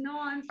know. Is Noah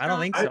on Strava? I don't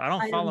think so. I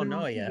don't follow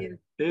Noah yet.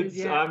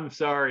 I'm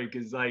sorry,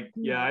 because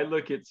I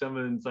look at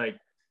someone and it's like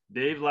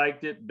Dave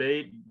liked it,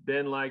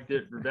 Ben liked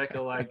it,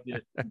 Rebecca liked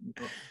it,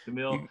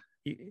 Camille.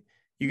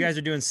 You guys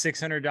are doing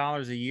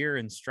 $600 a year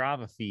in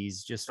Strava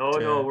fees.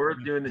 No, we're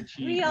doing the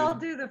cheap. We all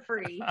do the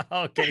free.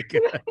 Okay,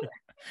 good.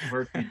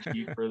 We're too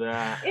cheap for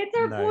that. It's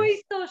our boys'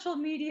 social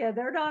media.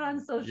 They're not on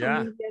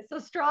social media, so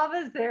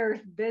Strava's their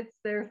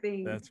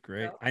thing. That's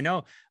great. So. I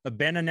know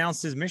Ben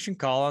announced his mission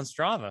call on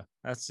Strava.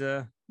 That's he's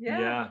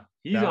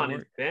on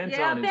it. Ben's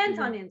on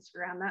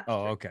Instagram. That's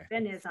okay.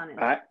 Ben is on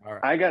Instagram.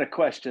 I got a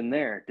question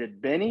there.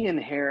 Did Benny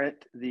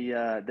inherit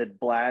the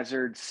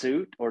Blizzard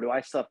suit, or do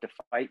I still have to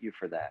fight you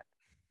for that?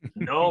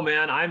 No,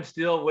 man, I'm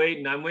still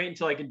waiting. I'm waiting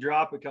until I can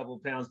drop a couple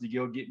of pounds to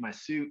go get my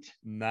suit.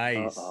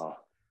 Nice. All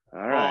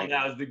right. Oh,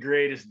 that was the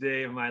greatest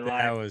day of my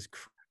life. That was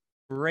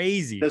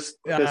crazy. The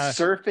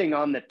surfing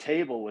on the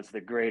table was the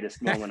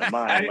greatest moment of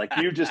mine. Like,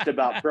 you just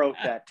about broke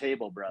that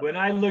table, brother. When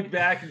I looked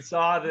back and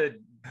saw the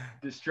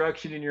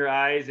destruction in your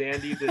eyes,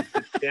 Andy, the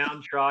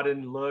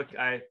downtrodden look,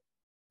 I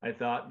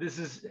thought, this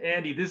is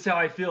how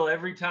I feel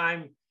every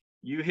time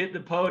you hit the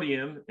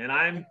podium and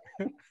I'm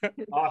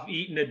off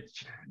eating a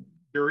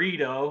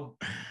Dorito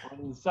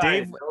on the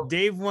side.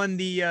 Dave won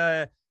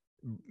the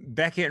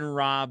Beckett and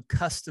Rob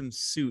custom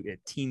suit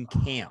at team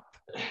camp.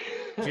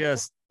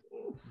 Just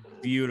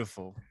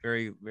beautiful.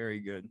 Very, very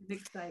good.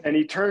 And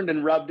he turned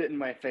and rubbed it in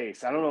my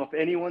face. I don't know if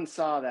anyone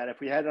saw that. If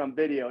we had it on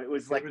video, it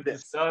was like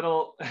this.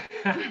 Subtle.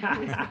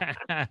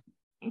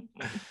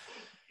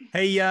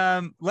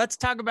 Hey, let's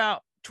talk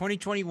about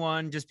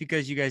 2021, just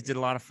because you guys did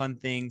a lot of fun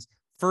things.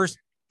 First,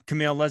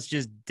 Camille, let's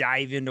just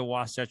dive into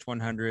Wasatch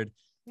 100.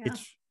 Yeah.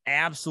 It's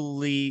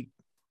absolutely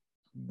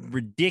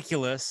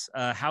ridiculous.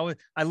 I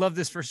love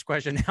this first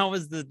question. How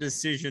was the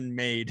decision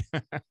made?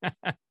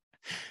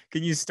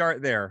 Can you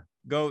start there?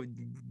 Go,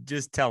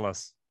 just tell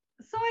us.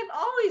 So I've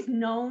always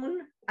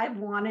known I've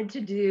wanted to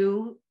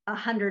do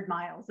 100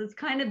 miles. It's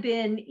kind of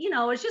been,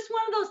 it's just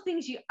one of those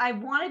things I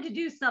wanted to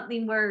do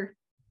something where,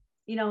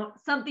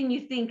 something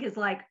you think is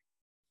like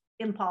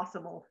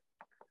impossible.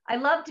 I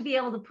love to be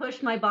able to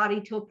push my body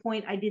to a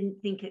point I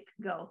didn't think it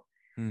could go.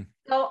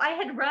 So I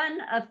had run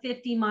a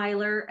 50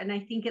 miler, and I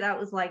think that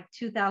was like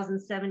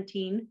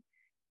 2017.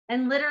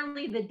 And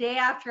literally the day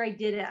after I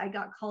did it, I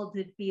got called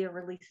to be a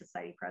Relief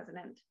Society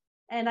president.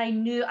 And I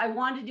knew I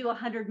wanted to do a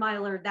 100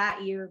 miler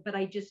that year, but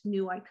I just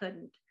knew I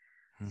couldn't.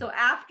 So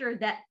after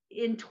that,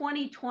 in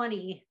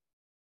 2020,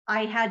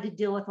 I had to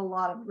deal with a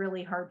lot of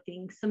really hard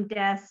things, some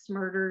deaths,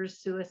 murders,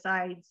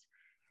 suicides.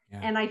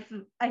 Yeah. And I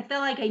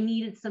felt like I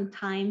needed some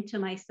time to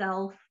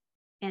myself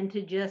and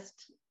to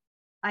just,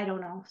 I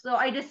don't know. So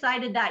I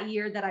decided that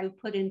year that I would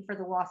put in for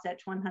the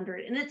Wasatch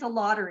 100, and it's a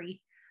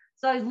lottery.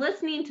 So I was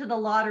listening to the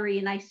lottery,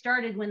 and I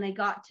started when they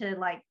got to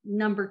like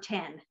number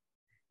 10.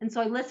 And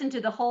so I listened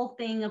to the whole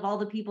thing of all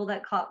the people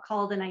that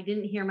called, and I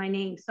didn't hear my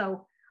name.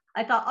 So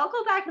I thought I'll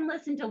go back and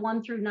listen to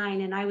 1 through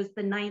 9. And I was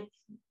the 9th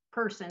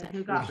person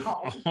who got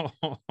called. And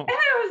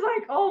I was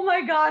like, oh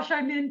my gosh,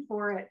 I'm in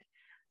for it.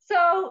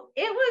 So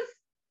it was,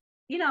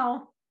 you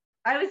know,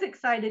 I was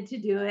excited to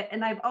do it.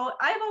 And I've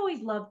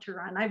always loved to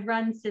run. I've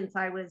run since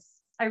I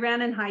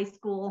ran in high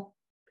school.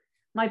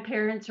 My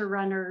parents are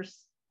runners.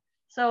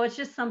 So it's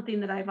just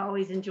something that I've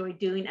always enjoyed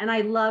doing. And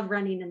I love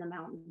running in the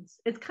mountains.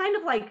 It's kind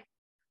of like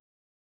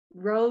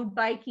road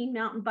biking,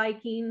 mountain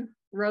biking,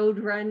 road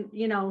run,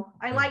 you know,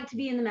 I like to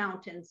be in the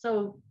mountains.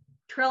 So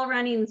trail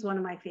running is one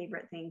of my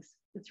favorite things.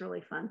 It's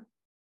really fun.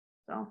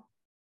 So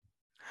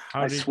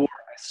I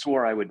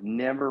swore I would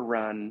never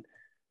run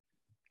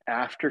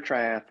after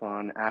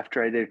triathlon,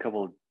 after I did a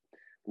couple of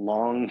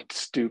long,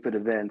 stupid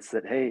events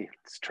that, hey,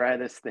 let's try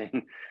this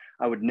thing.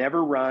 I would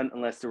never run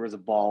unless there was a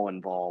ball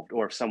involved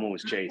or if someone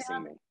was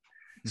chasing me.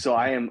 So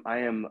I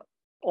am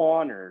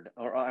honored,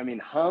 or I mean,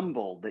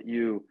 humbled that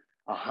you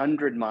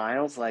 100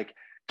 miles, like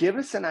give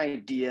us an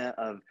idea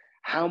of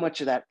how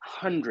much of that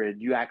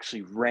 100 you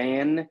actually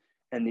ran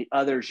and the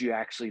others you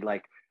actually,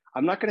 like,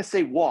 I'm not going to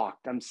say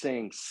walked, I'm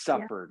saying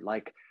suffered. Yeah.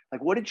 Like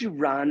what did you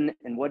run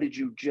and what did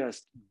you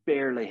just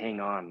barely hang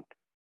on?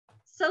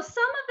 So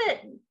some of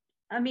it,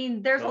 I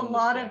mean, there's a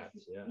lot of,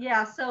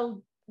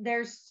 so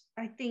there's,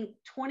 I think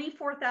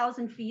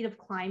 24,000 feet of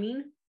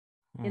climbing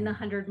in the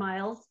 100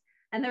 miles.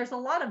 And there's a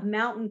lot of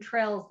mountain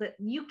trails that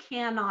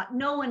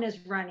no one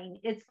is running.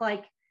 It's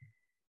like,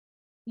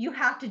 you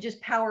have to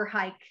just power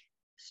hike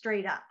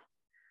straight up.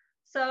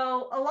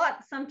 So a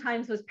lot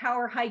sometimes was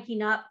power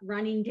hiking up,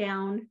 running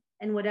down,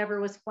 and whatever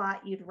was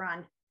flat, you'd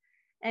run.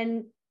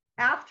 And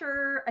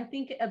after, I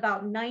think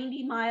about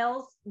 90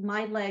 miles,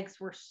 my legs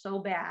were so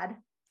bad.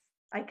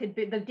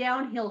 The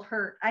downhill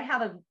hurt.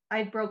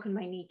 I've broken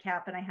my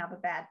kneecap and I have a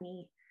bad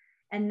knee,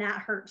 and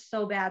that hurt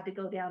so bad to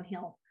go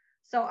downhill.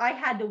 So I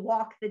had to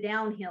walk the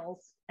downhills,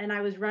 and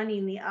I was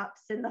running the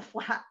ups and the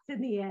flats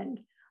in the end.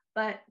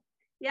 But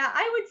yeah,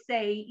 I would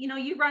say, you know,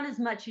 you run as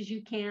much as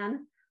you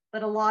can,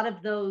 but a lot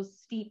of those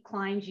steep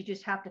climbs, you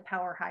just have to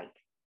power hike.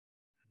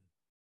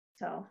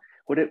 So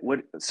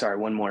sorry,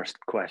 one more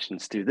question,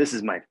 Stu. This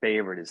is my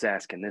favorite, is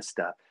asking this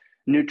stuff.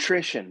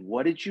 Nutrition.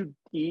 What did you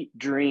eat,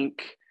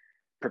 drink,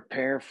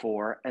 prepare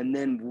for? And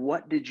then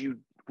what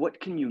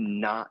can you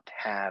not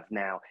have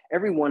now?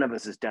 Every one of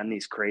us has done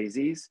these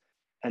crazies.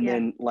 And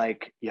then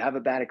like you have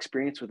a bad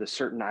experience with a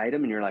certain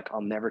item and you're like,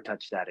 I'll never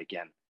touch that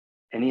again.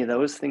 Any of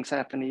those things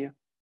happen to you?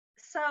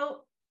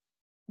 So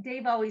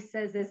Dave always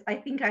says this, I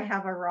think I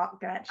have a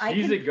rock gut.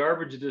 She's a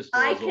garbage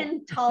disposal. I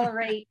can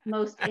tolerate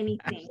most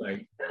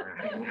anything.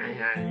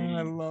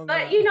 I love but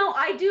that. You know,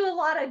 I do a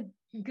lot of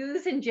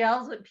goos and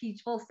gels, what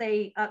people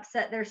say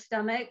upset their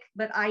stomach,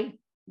 but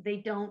they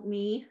don't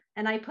me.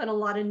 And I put a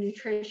lot of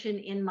nutrition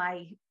in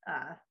my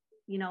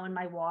in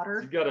my water.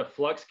 She's got a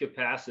flux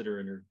capacitor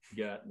in her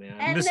gut, man.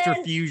 And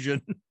Mr.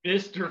 Fusion.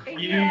 Mr.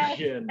 Fusion. Yes.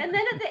 And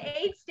then at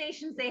the aid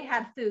stations, they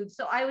had food.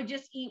 So I would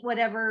just eat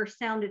whatever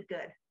sounded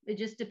good. It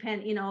just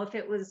depends, you know, if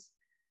it was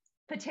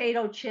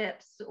potato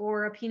chips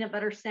or a peanut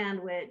butter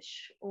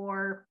sandwich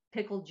or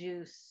pickle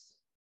juice,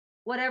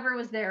 whatever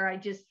was there, I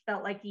just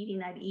felt like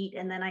eating, I'd eat.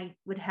 And then I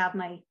would have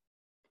my,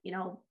 you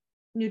know,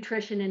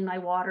 nutrition in my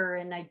water,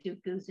 and I do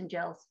goos and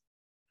gels.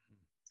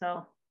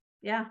 So,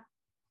 yeah.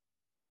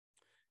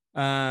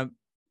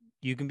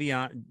 You can be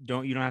on,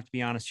 you don't have to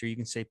be honest here. You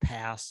can say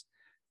pass.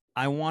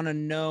 I want to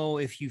know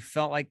if you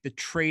felt like the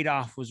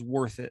trade-off was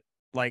worth it,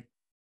 like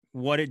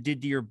what it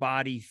did to your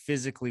body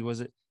physically.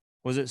 Was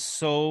it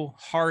so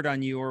hard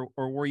on you,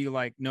 or were you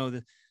like, no,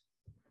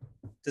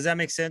 does that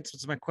make sense?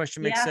 Does my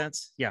question make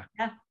sense? Yeah.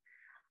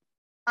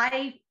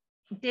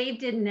 Dave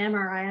did an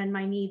MRI on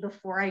my knee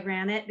before I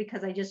ran it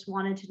because I just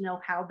wanted to know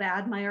how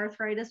bad my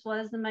arthritis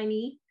was in my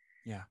knee.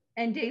 Yeah.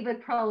 And Dave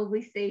would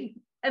probably say,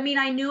 I mean,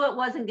 I knew it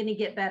wasn't going to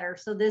get better.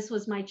 So this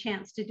was my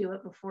chance to do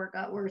it before it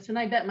got worse. And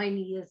I bet my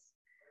knee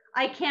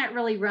I can't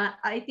really run.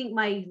 I think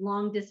my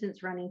long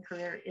distance running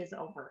career is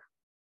over.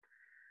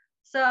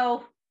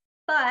 So,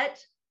 but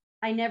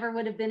I never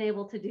would have been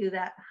able to do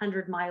that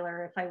 100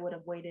 miler if I would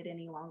have waited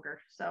any longer.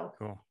 So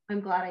cool. I'm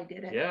glad I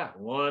did it. Yeah.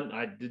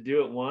 I did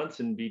do it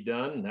once and be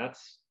done.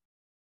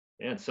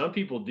 And some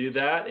people do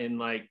that and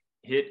like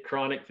hit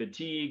chronic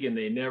fatigue and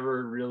they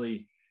never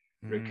really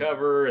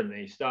recover and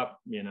they stop,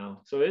 you know,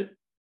 so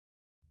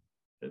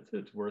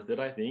it's worth it,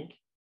 I think.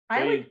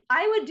 I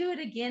would do it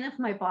again if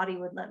my body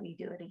would let me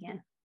do it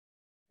again.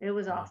 It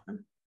was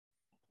awesome.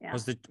 Yeah.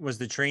 Was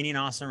the training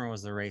awesome, or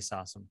was the race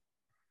awesome?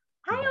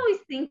 I always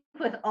think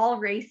with all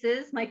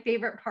races, my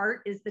favorite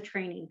part is the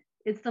training.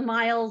 It's the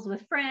miles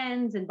with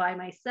friends and by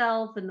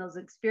myself and those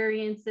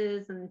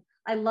experiences. And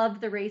I loved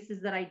the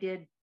races that I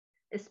did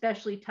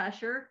especially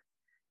Tusher,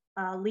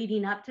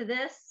 leading up to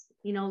this.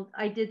 You know,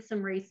 I did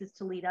some races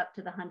to lead up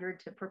to the 100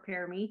 to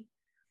prepare me.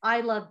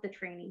 I love the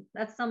training.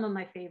 That's some of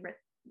my favorite,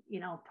 you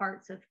know,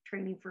 parts of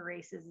training for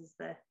races is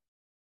the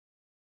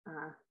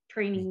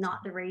training,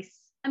 not the race.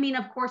 I mean,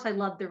 of course I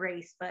love the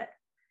race, but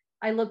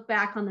I look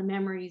back on the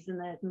memories and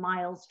the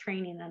miles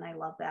training and I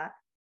love that.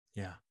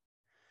 Yeah.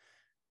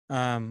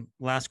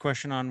 Last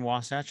question on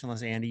Wasatch,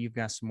 unless Andy, you've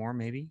got some more,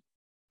 maybe.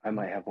 I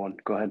might have one.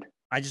 Go ahead.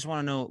 I just want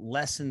to know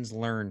lessons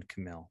learned,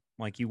 Camille.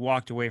 Like you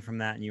walked away from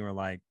that and you were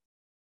like,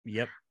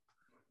 yep.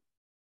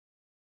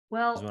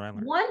 Well,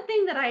 one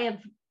thing that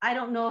I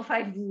don't know if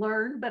I've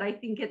learned, but I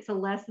think it's a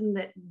lesson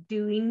that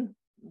doing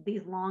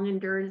these long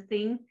endurance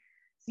things,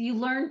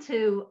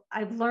 so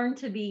I've learned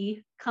to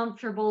be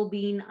comfortable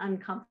being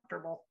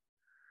uncomfortable.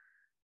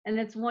 And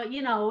it's what,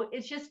 you know,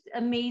 it's just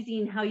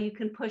amazing how you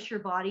can push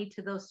your body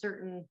to those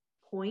certain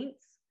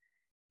points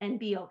and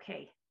be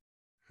okay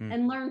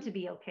and learn to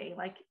be okay.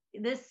 Like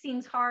this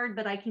seems hard,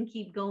 but I can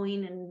keep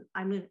going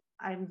and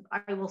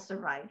I will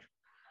survive.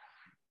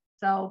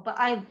 So, but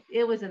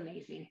it was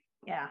amazing.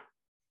 Yeah.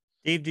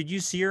 Dave, did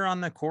you see her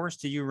on the course?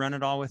 Did you run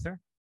it all with her?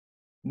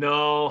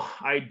 No,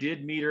 I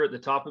did meet her at the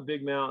top of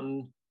Big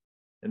Mountain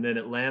and then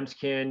at Lambs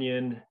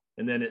Canyon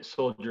and then at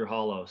Soldier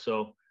Hollow.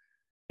 So,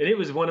 and it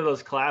was one of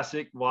those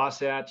classic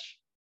Wasatch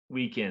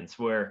weekends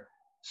where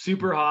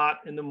super hot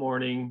in the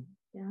morning,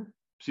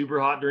 super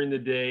hot during the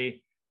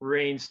day,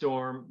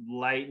 rainstorm,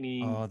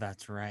 lightning. Oh,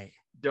 that's right.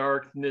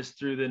 Darkness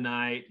through the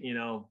night, you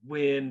know,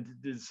 wind.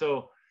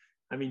 So,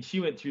 I mean, she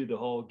went through the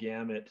whole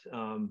gamut.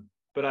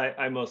 But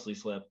I mostly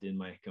slept in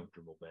my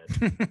comfortable bed.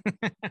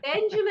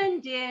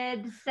 Benjamin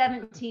did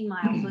 17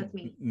 miles with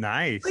me.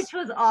 Nice. Which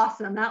was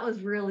awesome. That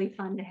was really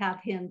fun to have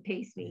him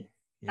pace me.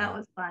 Yeah. That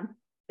was fun.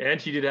 And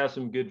she did have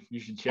some good, you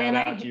should shout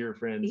out to your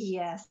friends.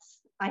 Yes.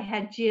 I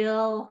had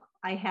Jill.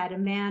 I had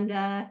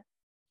Amanda.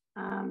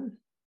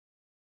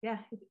 Yeah.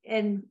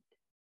 And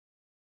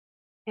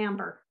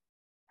Amber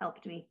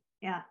helped me.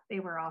 Yeah.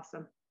 They were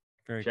awesome.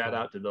 Very Shout cool.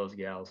 out to those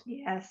gals.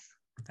 Yes.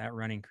 That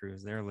running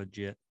crews, they're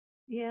legit.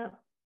 Yeah.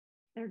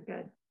 They're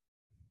good.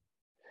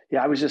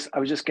 Yeah, I was just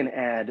going to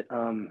add.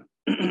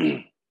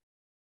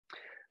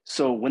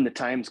 So when the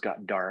times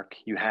got dark,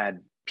 you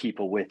had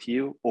people with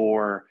you,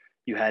 or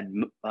you had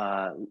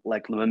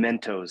like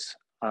mementos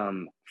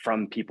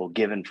from people,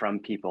 given from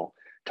people.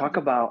 Talk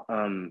about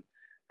how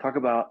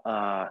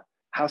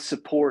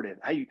supportive.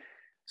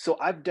 So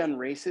I've done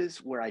races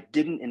where I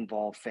didn't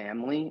involve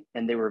family,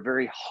 and they were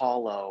very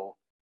hollow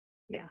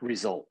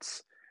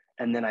results.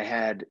 And then I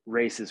had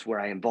races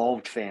where I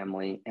involved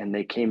family and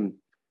they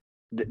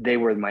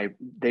were my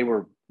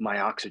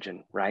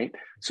oxygen, right?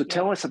 So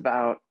tell us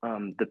about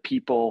the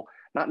people,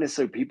 not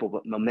necessarily people,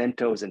 but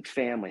mementos and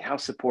family, how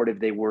supportive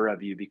they were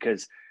of you,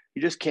 because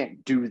you just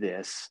can't do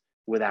this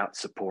without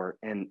support.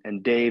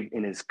 And Dave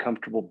in his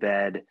comfortable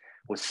bed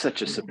was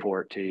such a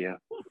support to you.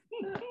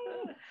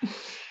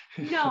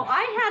 No,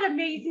 I had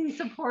amazing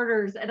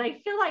supporters. And I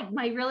feel like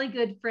my really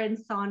good friend,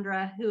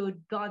 Sandra, who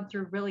had gone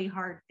through really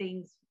hard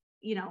things,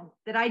 you know,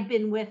 that I'd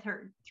been with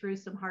her through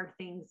some hard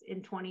things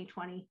in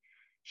 2020.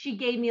 She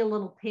gave me a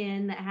little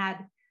pin that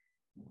had,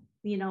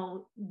 you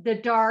know, the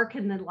dark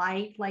and the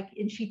light, like,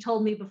 and she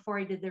told me before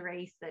I did the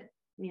race that,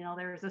 you know,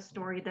 there's a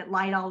story that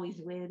light always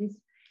wins.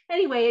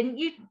 Anyway, and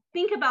you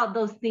think about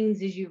those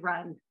things as you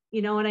run,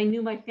 you know, and I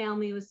knew my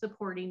family was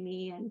supporting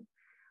me. And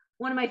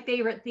one of my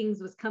favorite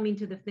things was coming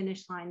to the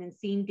finish line and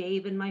seeing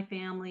Dave and my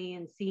family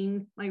and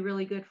seeing my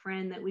really good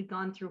friend that we'd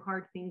gone through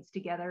hard things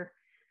together.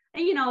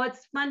 And, you know,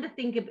 it's fun to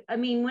think of, I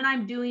mean, when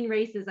I'm doing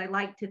races, I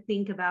like to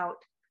think about,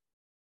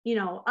 you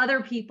know,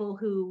 other people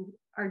who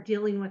are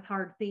dealing with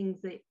hard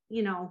things that,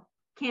 you know,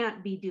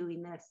 can't be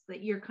doing this,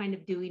 that you're kind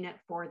of doing it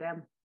for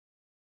them.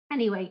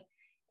 Anyway,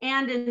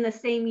 and in the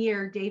same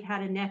year, Dave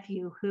had a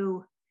nephew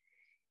who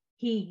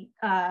he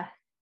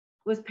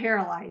was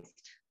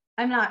paralyzed.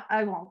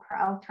 I won't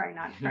cry. I'll try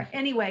not to cry.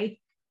 Anyway,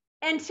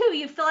 and two,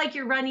 you feel like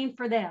you're running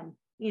for them,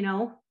 you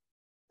know?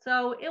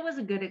 So it was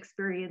a good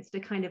experience to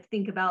kind of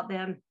think about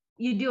them.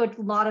 You do a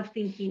lot of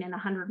thinking in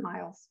 100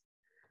 miles.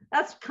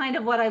 That's kind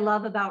of what I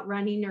love about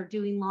running or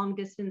doing long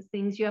distance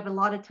things. You have a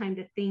lot of time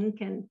to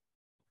think, and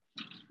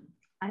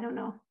I don't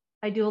know.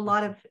 I do a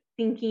lot of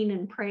thinking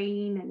and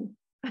praying, and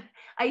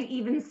I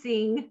even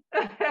sing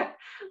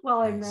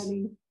while I'm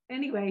running.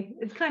 Anyway,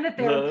 it's kind of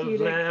therapeutic.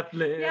 Love, laugh,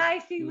 live. Yeah, I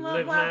sing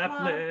love,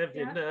 laugh, live.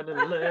 Yeah. You know,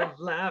 live,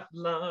 laugh,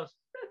 love.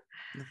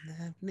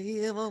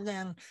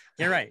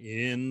 You're right.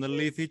 In the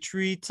leafy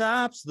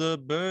treetops, the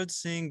birds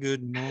sing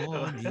good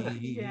morning.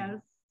 Yes.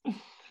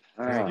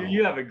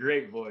 You have a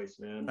great voice,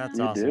 man. That's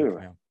You awesome. do.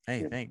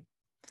 Hey, thanks.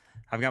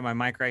 I've got my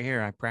mic right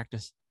here. I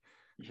practice.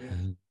 Yeah.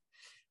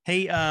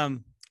 Hey,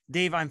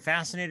 Dave, I'm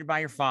fascinated by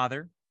your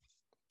father.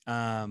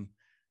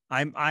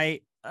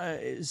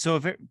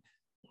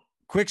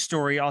 Quick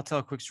story. I'll tell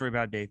a quick story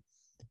about Dave.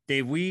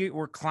 Dave, we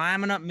were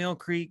climbing up Mill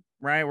Creek,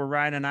 right? We're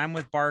riding. I'm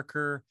with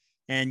Barker,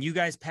 and you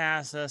guys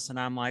pass us, and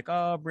I'm like,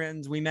 oh,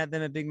 Britons, we met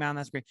them at Big Mountain.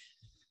 That's great.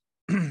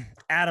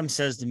 Adam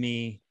says to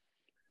me,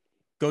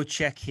 go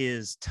check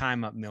his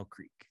time up Mill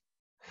Creek.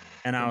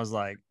 And I was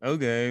like,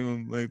 okay.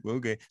 I'm like,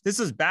 okay. This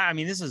was bad. I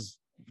mean, this is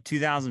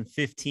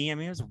 2015. I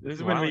mean, this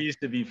is when we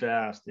used to be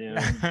fast.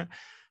 Yeah.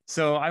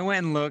 So I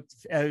went and looked.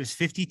 It was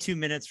 52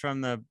 minutes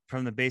from the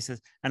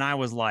bases, and I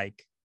was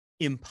like,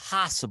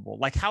 impossible.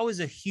 Like, how is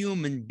a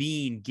human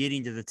being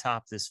getting to the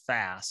top this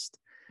fast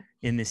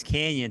in this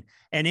canyon?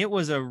 And it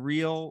was a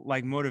real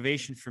like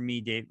motivation for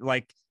me, Dave.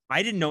 Like,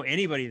 I didn't know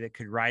anybody that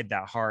could ride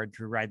that hard,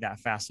 to ride that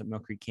fast at Mill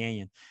Creek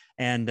Canyon.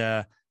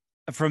 And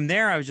from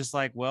there, I was just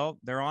like, well,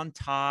 they're on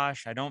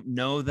Tosh. I don't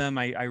know them.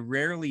 I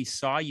rarely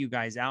saw you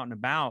guys out and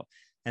about.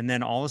 And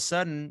then all of a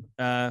sudden,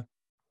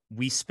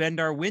 we spend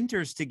our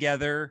winters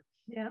together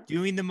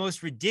doing the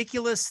most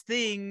ridiculous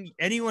thing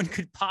anyone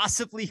could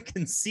possibly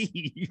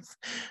conceive.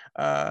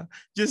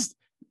 Just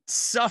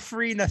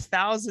suffering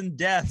 1,000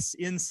 deaths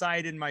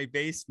inside in my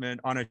basement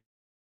on a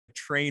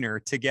trainer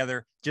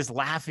together, just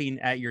laughing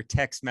at your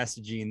text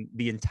messaging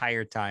the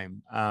entire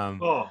time.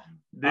 Dude,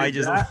 I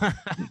just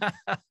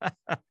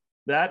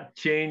that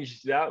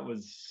changed. That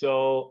was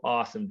so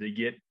awesome to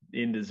get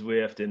into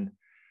Zwift. And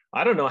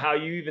I don't know how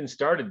you even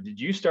started. Did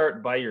you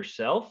start by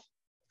yourself?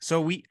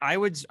 So I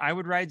would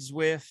ride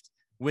Zwift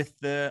with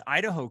the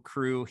Idaho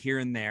crew here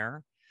and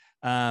there.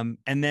 And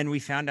then we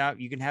found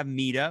out you can have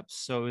meetups.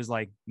 So it was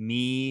like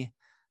me,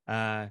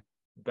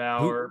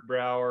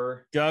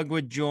 Brower, Doug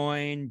would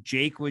join,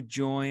 Jake would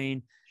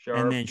join,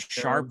 and then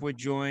Sharp would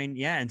join.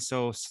 Yeah. And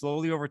so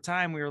slowly over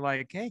time, we were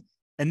like, hey,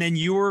 and then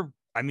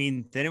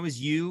then it was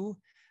you.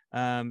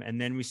 And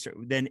then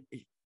then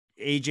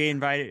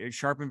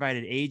Sharp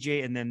invited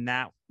AJ. And then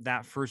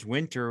that first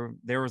winter,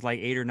 there was like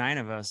 8 or 9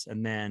 of us.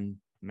 And then,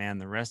 man,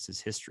 the rest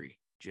is history.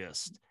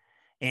 Just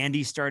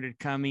Andy started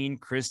coming,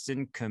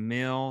 Kristen,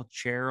 Camille,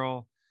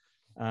 Cheryl,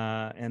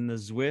 and the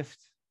Zwift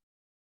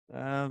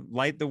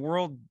Light the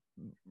World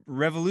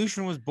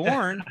revolution was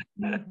born.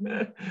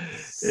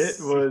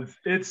 It's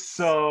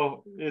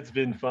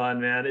been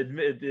fun, man.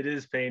 It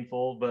is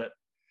painful, but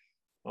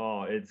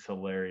it's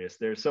hilarious.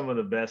 There's some of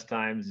the best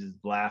times is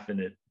laughing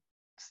at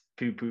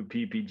poo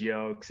pee pee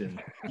jokes,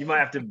 and you might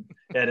have to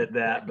edit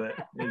that, but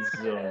it's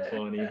so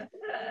funny.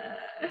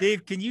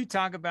 Dave, can you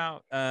talk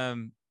about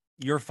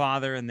your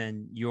father and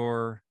then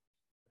your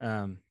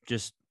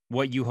just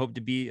what you hope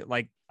to be?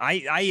 Like,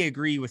 I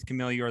agree with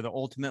Camille. You're the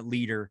ultimate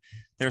leader.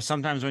 There's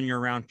sometimes when you're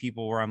around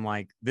people where I'm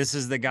like, this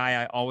is the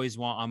guy I always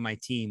want on my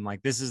team.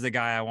 Like, this is the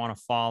guy I want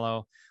to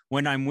follow.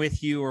 When I'm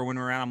with you or when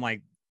we're around, I'm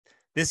like,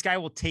 this guy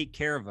will take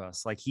care of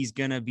us. Like, he's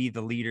going to be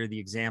the leader, the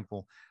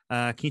example.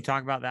 Can you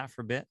talk about that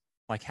for a bit?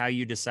 Like how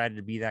you decided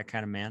to be that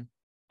kind of man?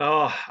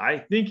 Oh, I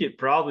think it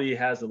probably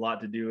has a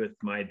lot to do with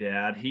my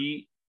dad.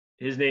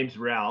 His name's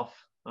Ralph.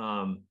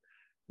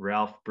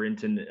 Ralph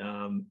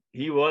Brinton.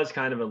 He was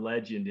kind of a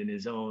legend in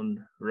his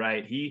own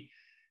right. He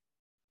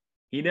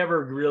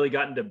never really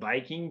got into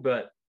biking,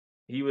 but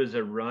he was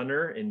a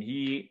runner and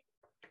he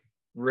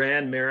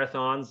ran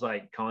marathons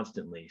like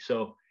constantly.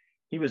 So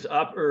he was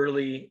up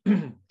early,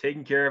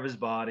 taking care of his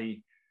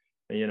body,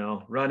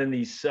 running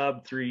these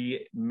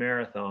sub-3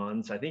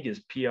 marathons. I think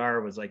his PR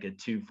was like a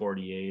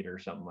 2:48 or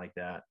something like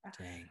that.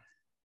 Dang.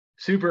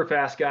 Super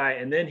fast guy.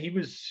 And then he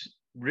was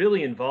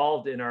really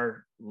involved in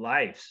our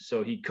lives.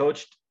 So he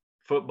coached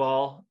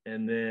football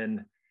and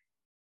then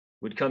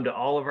would come to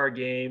all of our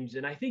games.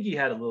 And I think he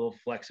had a little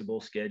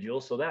flexible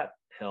schedule, so that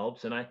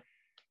helps. And I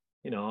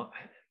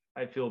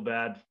feel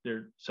bad. There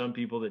are some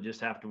people that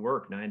just have to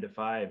work 9 to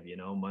 5,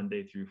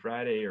 Monday through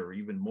Friday, or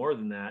even more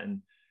than that.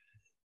 And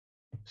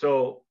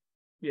so,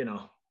 you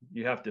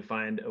have to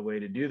find a way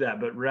to do that.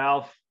 But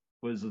Ralph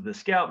was the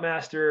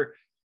scoutmaster,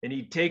 and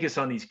he'd take us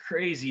on these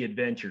crazy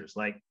adventures,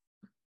 like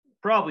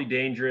probably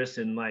dangerous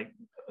and like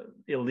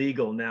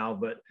illegal now,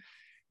 but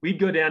we'd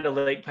go down to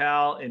Lake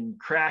Powell and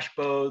crash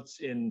boats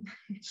and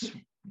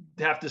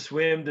have to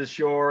swim to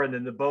shore, and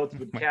then the boats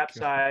would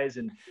capsize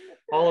and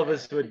all of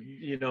us would,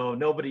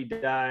 nobody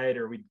died.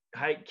 Or we'd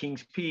hike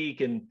Kings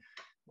Peak and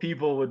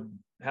people would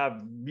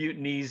have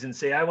mutinies and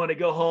say, I want to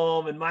go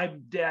home and my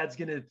dad's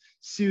going to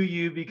sue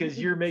you because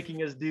you're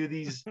making us do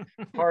these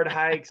hard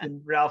hikes.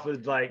 And Ralph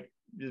would like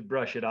just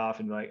brush it off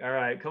and be like, all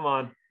right, come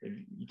on. If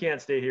you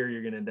can't stay here,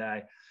 you're going to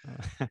die.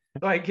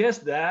 So I guess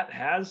that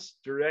has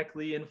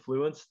directly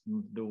influenced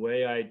the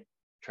way I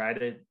try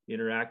to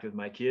interact with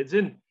my kids.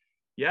 And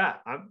yeah,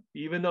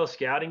 even though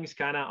scouting is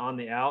kind of on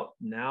the out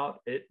and out,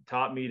 it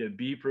taught me to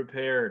be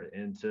prepared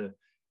and to,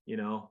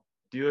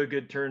 do a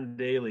good turn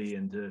daily,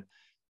 and to,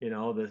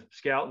 the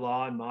scout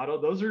law and motto,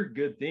 those are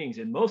good things,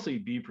 and mostly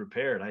be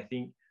prepared. I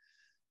think,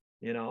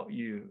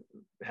 you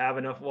have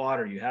enough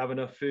water, you have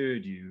enough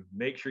food, you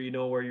make sure you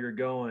know where you're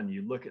going,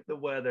 you look at the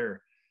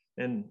weather.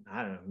 And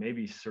I don't know,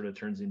 maybe sort of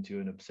turns into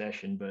an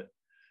obsession, but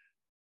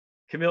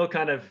Camille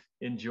kind of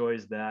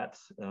enjoys that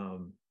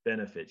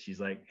benefit. She's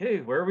like, hey,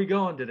 where are we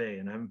going today?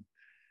 And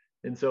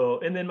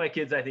then my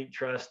kids, I think,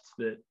 trust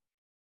that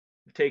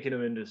we've taken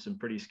them into some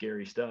pretty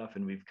scary stuff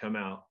and we've come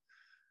out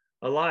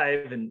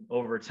alive. And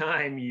over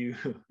time, you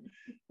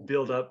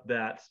build up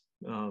that,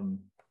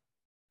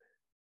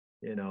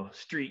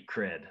 street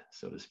cred,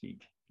 so to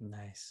speak.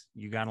 Nice.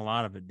 You got a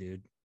lot of it,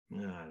 dude. I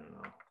don't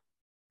know.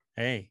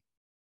 Hey,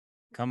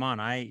 come on.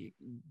 I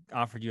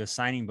offered you a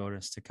signing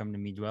bonus to come to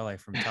Mi Duele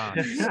from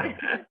Tosh. So.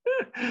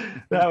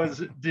 That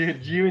was,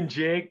 dude, you and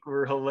Jake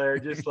were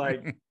hilarious. Just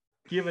like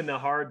giving the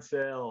hard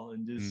sell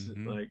and just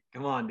like,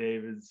 come on,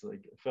 Dave. It's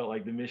like, it felt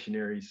like the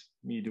missionaries,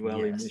 Mi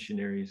Duele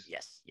missionaries.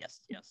 Yes.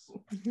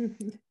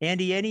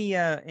 Andy,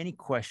 any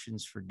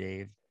questions for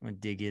Dave? I'm going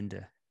to dig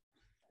into.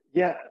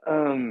 Yeah.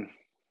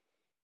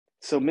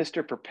 So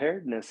Mr.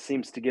 Preparedness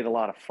seems to get a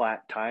lot of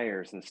flat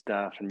tires and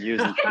stuff and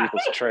using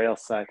people's trail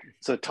side.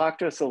 So talk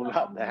to us a little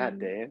about that,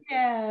 Dave.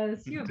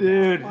 Yes.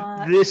 Dude,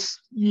 this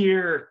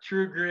year,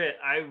 True Grit,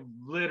 I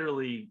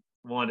literally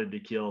wanted to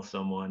kill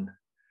someone.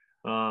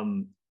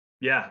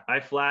 I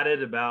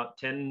flatted about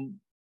 10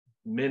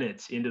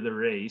 minutes into the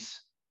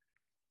race,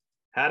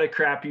 had a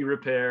crappy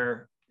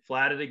repair,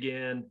 flatted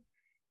again,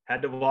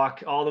 had to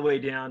walk all the way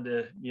down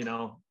to,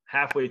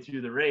 halfway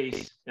through the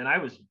race, and I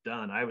was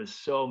done. I was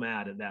so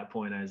mad at that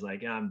point. I was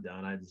like, I'm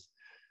done.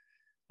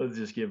 Let's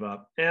just give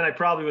up. And I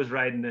probably was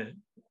riding a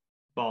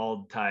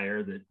bald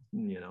tire that,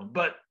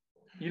 but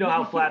you know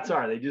how flats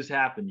are. They just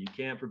happen. You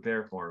can't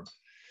prepare for them.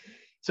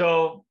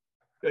 So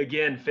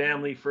again,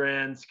 family,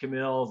 friends,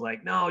 Camille's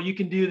like, no, you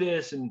can do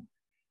this. And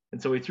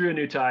so we threw a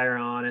new tire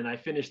on and I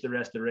finished the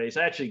rest of the race.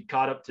 I actually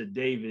caught up to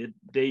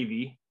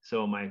Davey,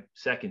 so my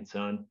second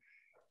son,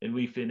 and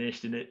we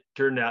finished, and it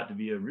turned out to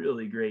be a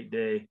really great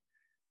day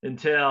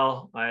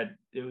until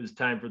it was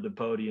time for the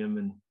podium.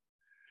 And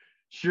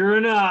sure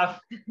enough,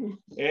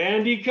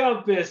 Andy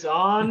Compass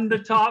on the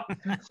top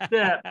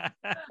step.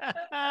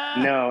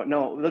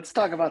 No, let's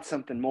talk about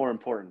something more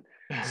important.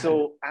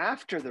 So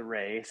after the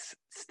race,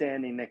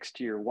 standing next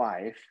to your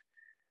wife,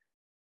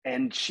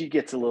 and she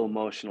gets a little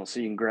emotional,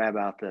 so you can grab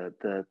out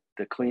the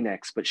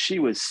Kleenex, but she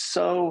was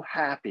so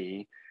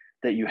happy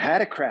that you had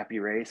a crappy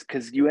race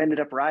because you ended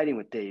up riding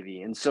with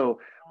Davey. And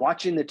so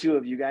watching the two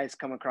of you guys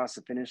come across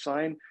the finish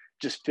line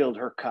just filled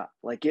her cup.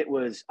 Like it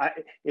was,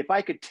 if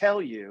I could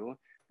tell you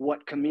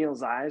what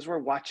Camille's eyes were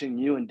watching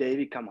you and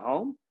Davey come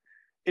home,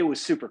 it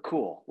was super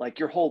cool. Like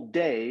your whole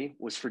day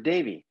was for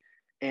Davey.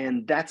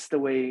 And that's the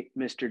way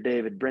Mr.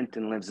 David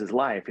Brinton lives his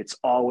life. It's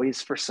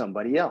always for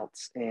somebody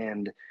else.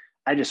 And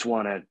I just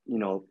want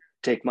to,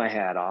 take my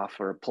hat off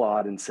or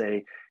applaud and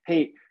say,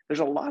 hey,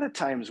 there's a lot of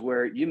times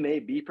where you may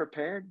be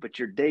prepared, but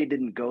your day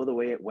didn't go the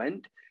way it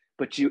went,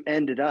 but you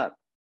ended up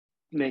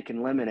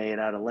making lemonade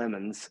out of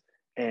lemons,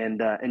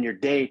 and your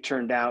day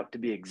turned out to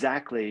be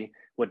exactly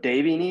what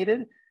Davey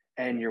needed,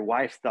 and your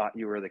wife thought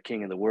you were the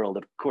king of the world,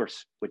 of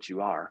course, which you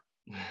are.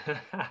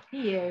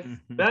 He is.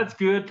 That's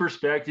good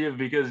perspective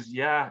because,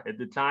 at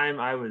the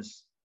time I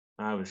was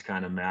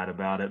kind of mad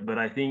about it, but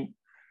I think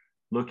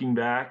looking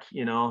back,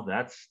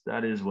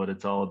 that is what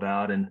it's all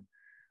about. And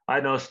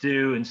I know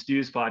Stu and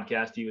Stu's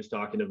podcast, he was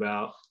talking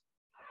about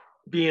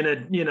being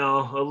a,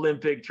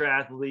 Olympic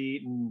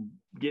triathlete and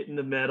getting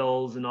the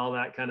medals and all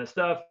that kind of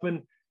stuff.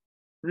 And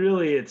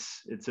really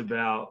it's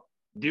about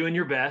doing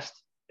your best.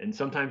 And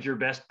sometimes your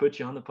best puts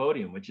you on the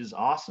podium, which is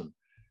awesome.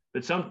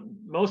 But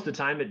most of the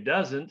time it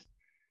doesn't.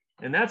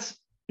 And that's,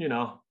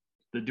 the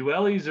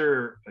Duelis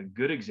are a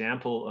good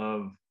example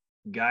of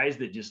guys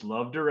that just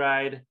love to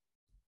ride.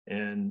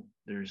 And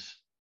there's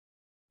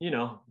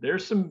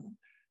some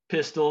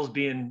pistols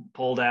being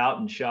pulled out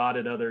and shot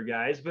at other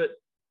guys, but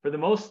for the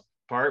most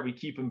part, we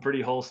keep them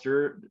pretty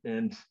holstered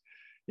and,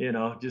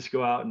 just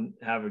go out and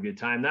have a good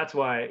time. That's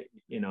why,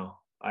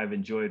 I've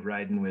enjoyed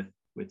riding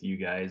with you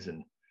guys,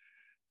 and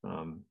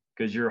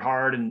because you're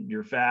hard and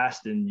you're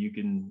fast and you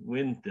can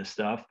win this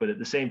stuff. But at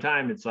the same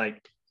time, it's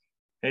like,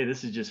 hey,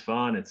 this is just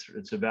fun.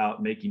 It's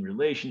about making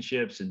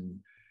relationships and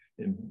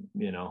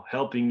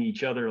helping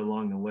each other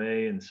along the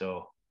way. And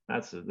so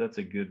that's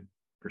a good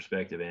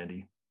perspective,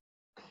 Andy.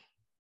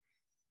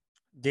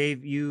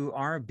 Dave, you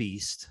are a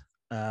beast.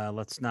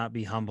 Let's not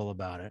be humble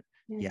about it.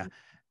 Yeah.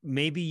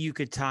 Maybe you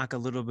could talk a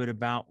little bit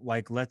about,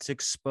 let's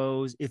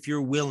expose, if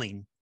you're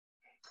willing.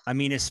 I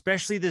mean,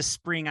 especially this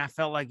spring, I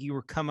felt like you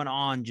were coming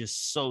on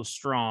just so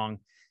strong.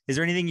 Is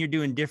there anything you're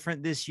doing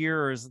different this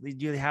year, or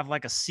do you have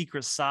a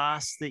secret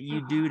sauce that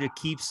you do to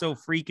keep so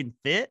freaking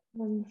fit?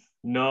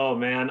 No,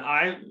 man.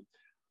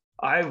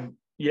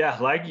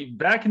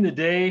 Back in the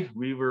day,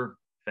 we were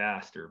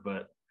faster,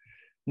 but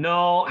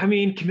no, I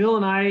mean, Camille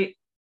and I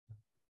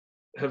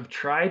have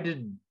tried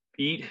to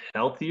eat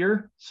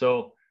healthier.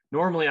 So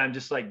normally I'm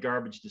just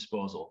garbage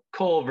disposal,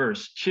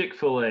 Culver's,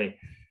 Chick-fil-A,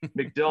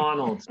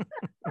 McDonald's,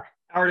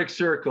 Arctic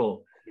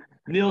Circle,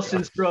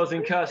 Nielsen's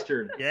frozen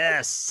custard.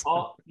 Yes.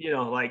 All,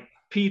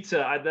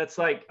 pizza.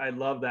 I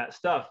love that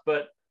stuff.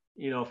 But,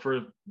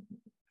 for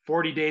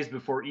 40 days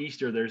before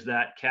Easter, there's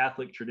that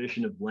Catholic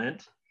tradition of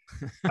Lent.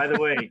 By the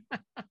way,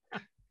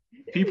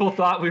 people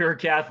thought we were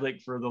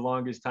Catholic for the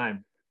longest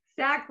time.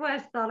 Zach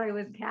West thought I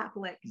was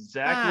Catholic.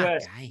 Zach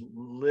West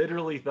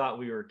literally thought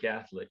we were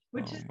Catholic.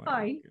 Which is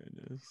fine.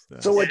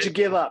 So what'd you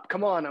give up?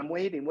 Come on, I'm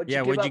waiting. What'd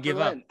you give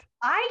up?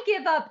 I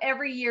give up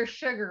every year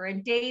sugar.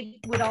 And Dave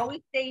would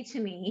always say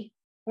to me,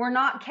 we're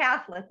not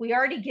Catholic. We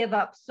already give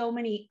up so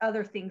many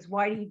other things.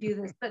 Why do you do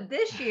this? But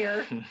this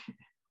year,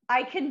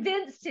 I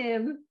convinced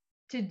him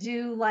to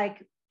do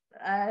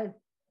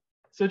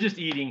So just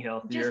eating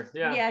healthier.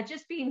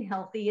 Just being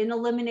healthy and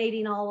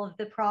eliminating all of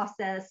the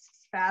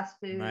processed fast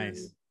food.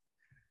 Nice.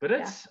 But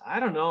I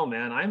don't know,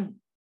 man. I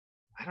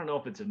don't know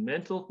if it's a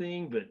mental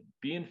thing, but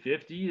being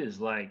 50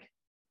 is like,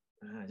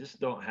 I just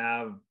don't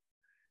have,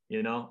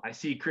 I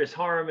see Chris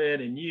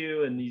Harmon and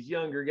you and these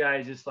younger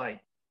guys just like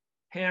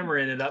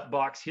hammering it up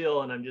Box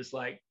Hill. And I'm just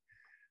like,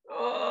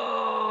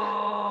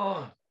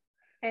 oh.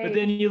 Hey. But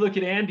then you look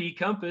at Andy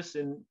Compass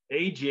and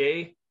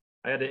AJ.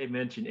 I had to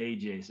mention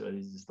AJ. So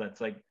that's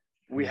like.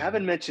 We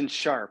haven't mentioned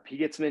Sharp. He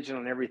gets mentioned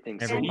on everything.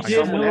 So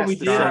Sharp.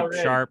 He's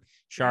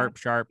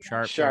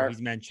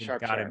mentioned.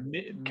 Sharp, got him.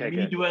 Me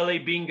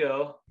Dwelle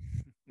bingo.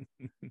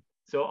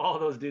 So all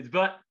those dudes,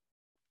 but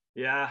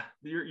yeah,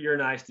 you're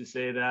nice to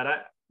say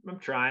that. I'm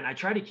trying. I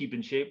try to keep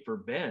in shape for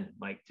Ben,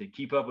 like to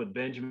keep up with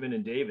Benjamin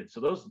and David. So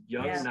those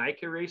young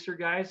Nike racer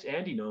guys,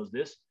 Andy knows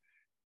this.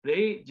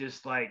 They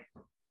just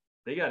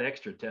they got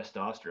extra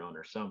testosterone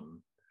or something.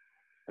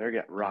 They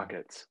got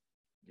rockets.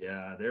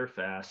 Yeah, they're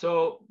fast.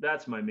 So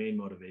that's my main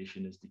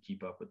motivation, is to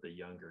keep up with the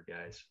younger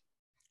guys.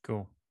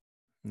 Cool.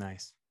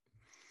 Nice.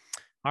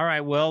 All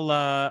right.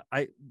 Well,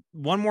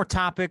 one more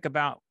topic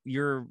about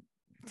your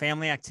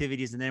family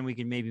activities, and then we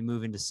can maybe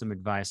move into some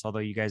advice, although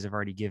you guys have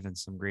already given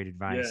some great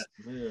advice.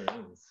 Yeah.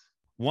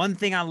 One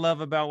thing I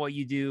love about what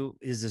you do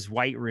is this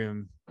white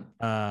room.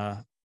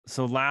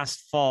 So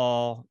last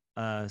fall,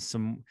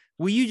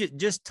 will you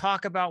just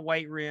talk about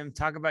white room,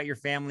 talk about your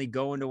family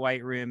going to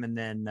white room, and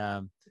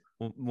then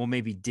we'll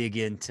maybe dig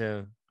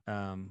into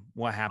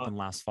what happened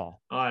last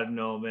fall. I don't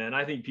know, man.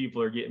 I think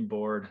people are getting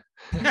bored.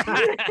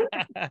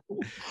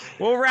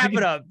 We'll wrap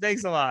it up.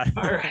 Thanks a lot.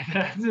 All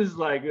right. Just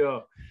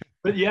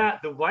but yeah,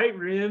 the white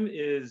rim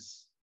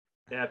is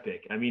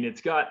epic. I mean,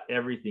 it's got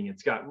everything.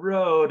 It's got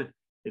road,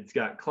 it's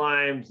got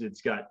climbs,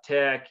 it's got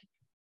tech,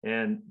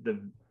 and the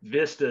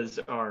vistas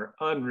are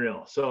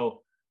unreal.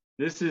 So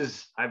this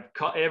is,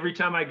 every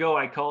time I go,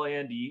 I call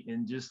Andy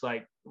and just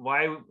like,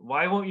 why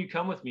won't you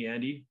come with me,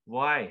 Andy?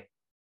 Why?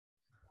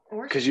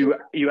 Because you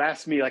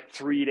asked me like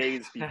 3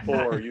 days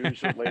before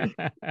usually.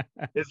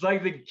 It's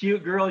like the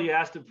cute girl you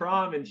asked to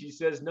prom and she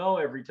says no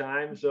every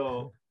time.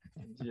 So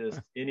just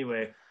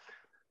anyway,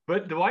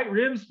 but the white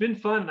rim's been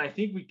fun. And I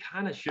think we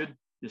kind of should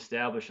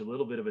establish a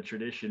little bit of a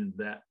tradition.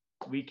 That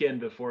weekend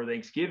before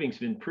Thanksgiving's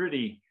been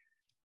pretty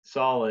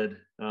solid,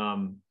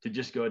 to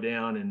just go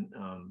down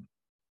and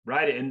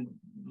ride it. And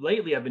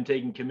lately I've been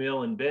taking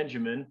Camille and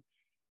Benjamin,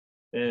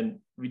 and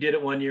we did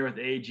it one year with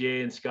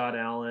AJ and Scott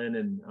Allen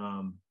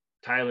and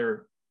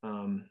Tyler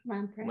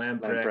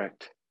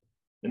Lamprecht.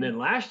 And then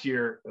last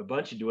year, a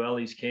bunch of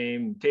Dwellies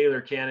came.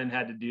 Taylor Cannon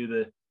had to do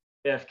the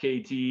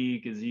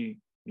FKT because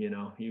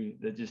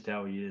that's just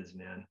how he is,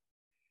 man.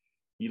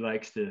 He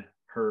likes to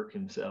hurt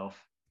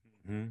himself.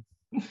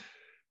 Mm-hmm.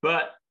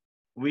 But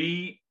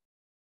we've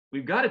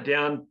got it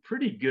down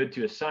pretty good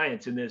to a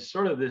science. And there's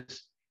sort of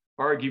this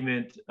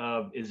argument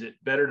of, is it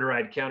better to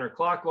ride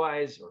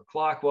counterclockwise or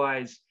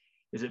clockwise?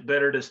 Is it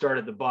better to start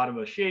at the bottom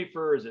of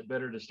Schaefer? Is it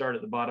better to start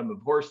at the bottom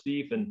of Horse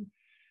Thief? And,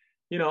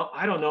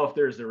 I don't know if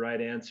there's the right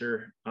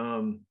answer.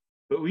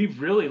 But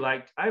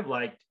I've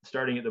liked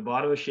starting at the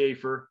bottom of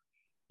Schaefer.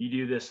 You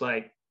do this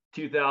like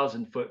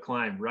 2,000 foot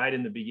climb right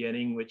in the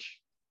beginning, which,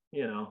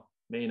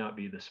 may not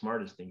be the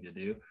smartest thing to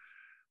do,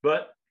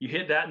 but you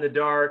hit that in the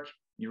dark,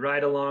 you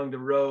ride along the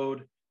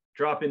road,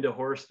 drop into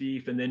Horse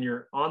Thief, and then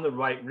you're on the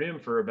white rim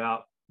for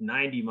about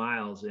 90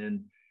 miles.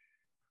 And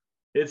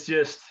it's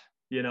just,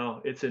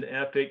 it's an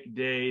epic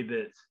day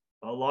that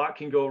a lot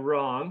can go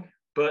wrong,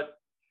 but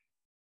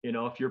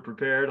if you're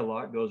prepared, a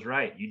lot goes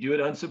right. You do it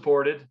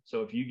unsupported.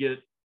 So if you get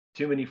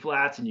too many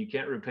flats and you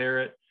can't repair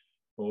it,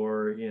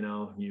 or,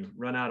 you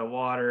run out of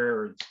water,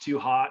 or it's too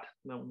hot.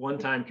 One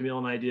time Camille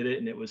and I did it,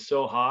 and it was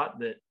so hot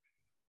that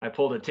I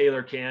pulled a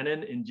Taylor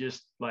Cannon and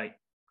just like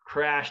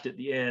crashed at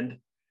the end,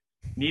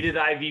 needed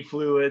IV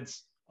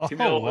fluids.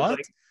 Camille was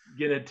like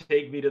gonna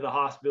take me to the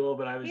hospital,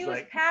 but he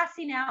was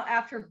passing out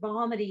after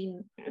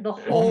vomiting the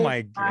whole Oh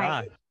my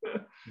God.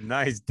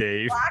 Nice,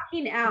 Dave.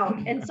 Blacking out.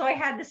 And so I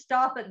had to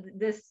stop at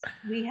this.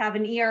 We have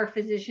an ER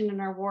physician in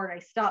our ward. I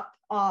stopped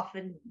off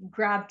and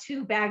grabbed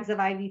 2 bags of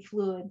IV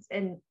fluids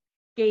and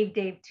gave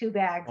Dave 2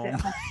 bags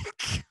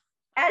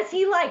as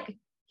he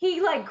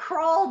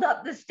crawled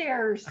up the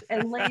stairs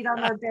and laid on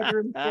our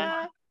bedroom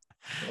floor.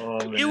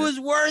 It was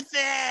worth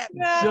it.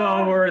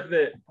 So worth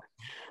it.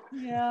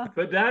 Yeah.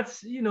 But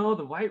that's,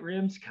 the white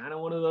rim's kind of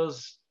one of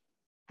those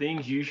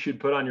things you should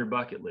put on your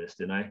bucket list.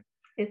 And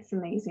it's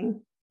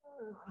amazing.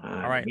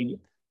 All right. Can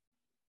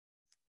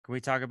we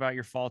talk about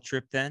your fall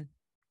trip then?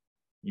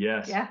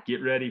 Yes. Yeah.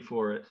 Get ready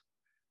for it.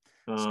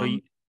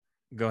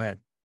 Go ahead.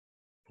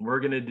 We're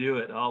going to do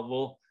it.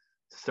 We'll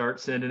start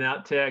sending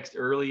out text,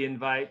 early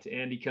invite to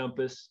Andy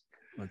Compass.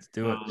 Let's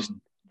do it. Just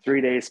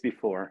 3 days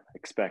before,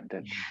 expect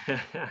it.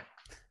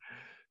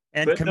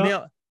 And but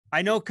Camille,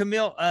 I know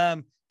Camille,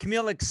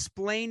 Camille,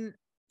 explain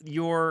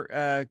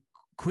your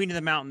Queen of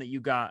the Mountain that you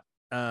got.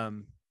 I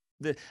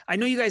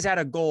know you guys had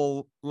a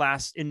goal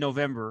in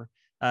November,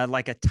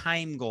 like a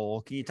time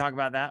goal. Can you talk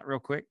about that real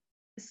quick?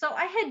 So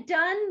I had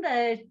done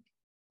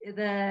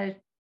the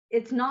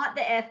It's not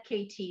the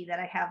FKT that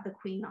I have the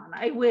queen on.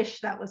 I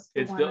wish that was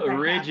it's the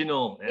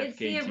original FKT. It's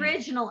the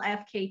original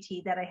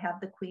FKT that I have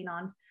the queen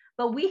on.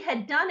 But we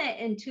had done it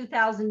in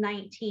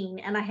 2019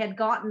 and I had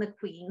gotten the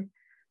queen,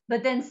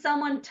 but then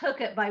someone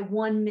took it by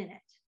 1 minute.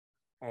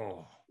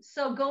 Oh.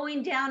 So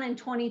going down in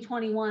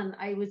 2021,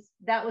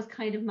 that was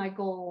kind of my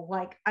goal.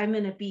 Like, I'm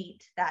going to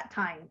beat that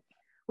time,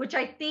 which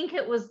I think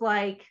it was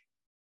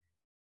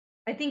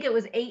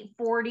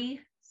 8:40.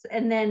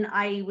 And then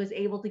I was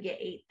able to get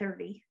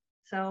 8:30.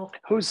 So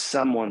who's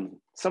someone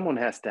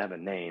has to have a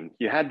name.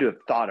 You had to have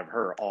thought of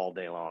her all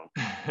day long.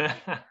 I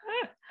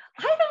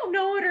don't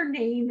know what her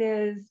name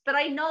is, but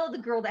I know the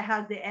girl that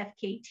has the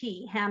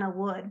FKT, Hannah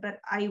Wood, but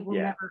I will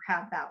never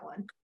have that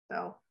one.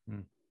 So,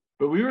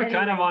 but we were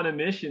kind of on a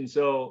mission.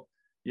 So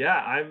yeah,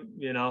 I'm,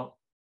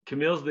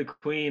 Camille's the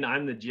queen,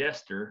 I'm the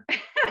jester.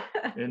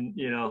 And,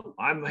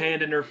 I'm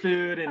handing her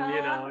food and,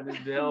 and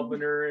just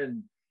helping her.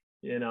 And,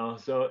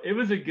 so it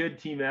was a good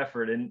team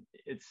effort. And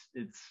it's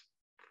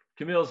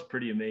Camille's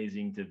pretty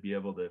amazing to be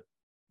able to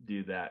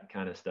do that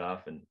kind of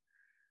stuff. And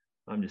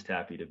I'm just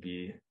happy to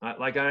be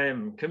I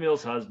am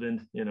Camille's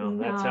husband,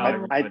 that's how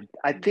everybody.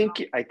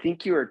 I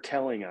think you are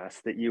telling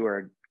us that you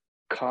are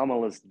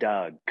Kamala's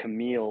Doug,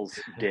 Camille's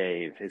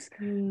Dave, is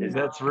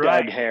that's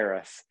right. Doug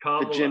Harris,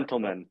 Kamala, the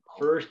gentleman.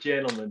 First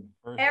gentleman.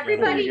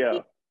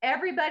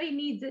 Everybody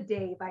needs a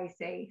Dave, I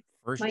say.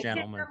 First My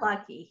gentleman. kids are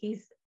lucky.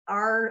 He's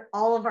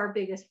all of our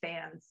biggest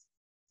fans.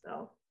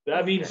 So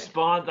that means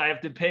spawns. I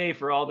have to pay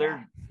for all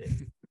their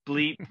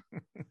bleep.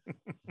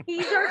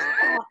 He's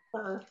our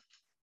sponsor.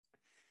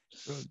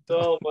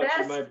 So much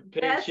of my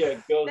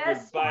paycheck goes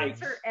to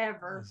bikes.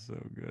 Ever. So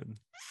good.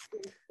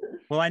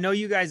 Well, I know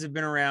you guys have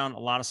been around a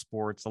lot of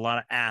sports, a lot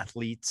of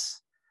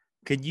athletes.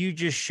 Could you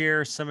just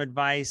share some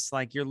advice?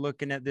 Like, you're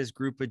looking at this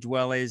group of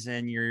Dwellers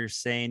and you're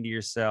saying to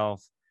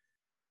yourself,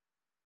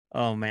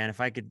 "Oh man,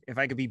 if I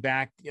could be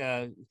back."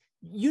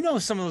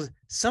 Some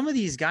of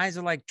these guys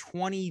are like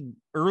 20,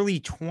 early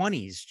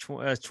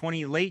 20s,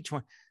 20, late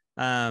 20.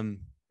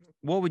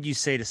 What would you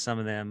say to some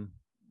of them?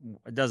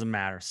 It doesn't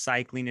matter.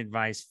 Cycling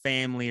advice,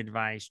 family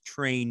advice,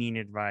 training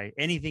advice,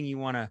 anything you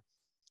want to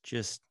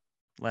just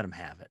let them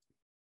have it.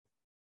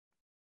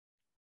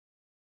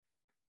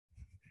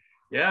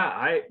 Yeah,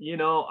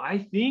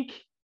 I think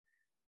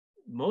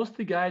most of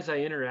the guys I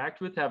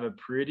interact with have a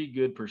pretty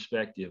good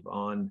perspective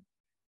on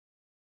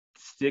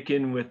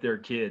sticking with their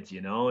kids,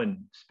 and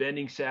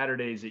spending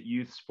Saturdays at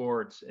youth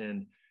sports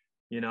and,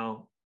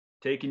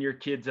 taking your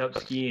kids up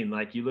skiing.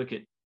 Like, you look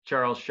at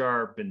Charles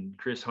Sharp and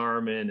Chris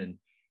Harmon and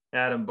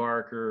Adam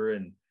Barker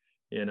and,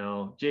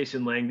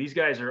 Jason Lang. These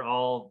guys are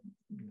all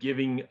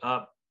giving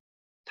up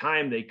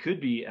time they could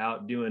be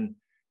out doing,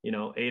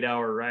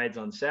 8-hour rides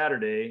on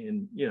Saturday.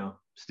 And,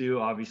 Stu,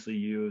 obviously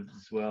you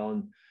as well.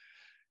 And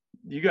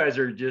you guys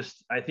are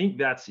just, I think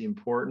that's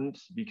important,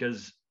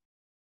 because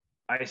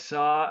I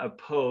saw a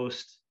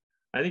post,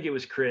 I think it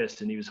was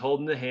Chris, and he was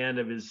holding the hand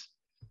of his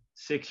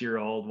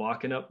 6-year-old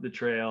walking up the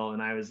trail.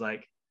 And I was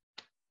like,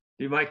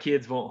 dude, my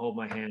kids won't hold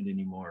my hand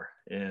anymore.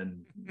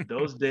 And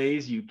those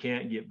days you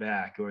can't get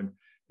back, or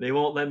they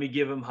won't let me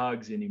give them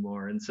hugs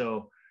anymore. And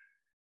so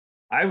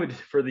I would,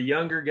 for the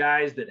younger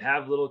guys that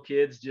have little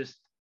kids, just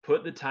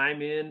put the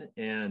time in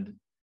and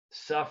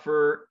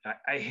suffer.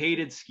 I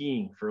hated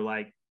skiing for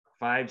like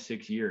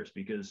 5-6 years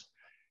because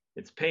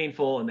it's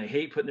painful and they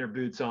hate putting their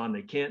boots on.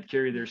 They can't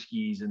carry their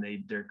skis and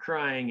they're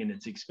crying and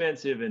it's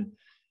expensive, and,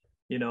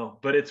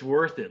 but it's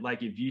worth it.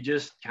 Like, if you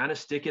just kind of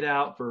stick it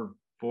out for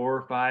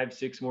 4, 5,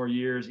 6 more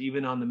years,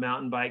 even on the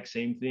mountain bike,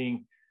 same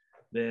thing,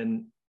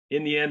 then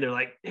in the end, they're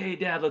like, "Hey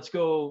Dad, let's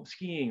go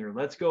skiing," or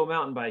 "Let's go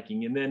mountain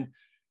biking." And then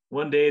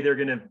one day they're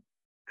going to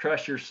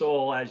crush your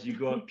soul as you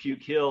go up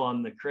Puke Hill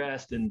on the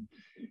crest.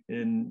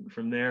 And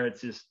from there,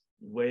 it's just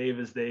wave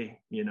as they,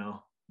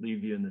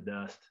 leave you in the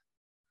dust.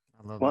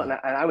 Well, and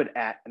I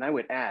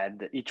would add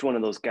that each one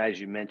of those guys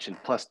you mentioned,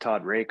 plus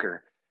Todd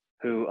Raker,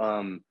 who,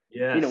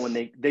 yes, when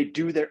they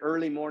do their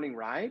early morning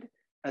ride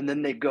and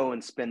then they go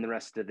and spend the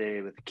rest of the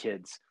day with the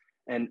kids.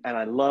 And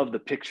I love the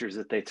pictures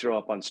that they throw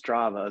up on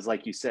Strava, as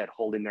like you said,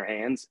 holding their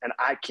hands. And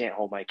I can't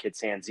hold my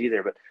kids' hands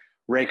either, but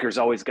Raker's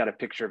always got a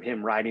picture of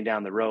him riding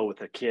down the road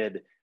with a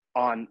kid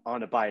on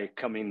a bike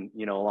coming,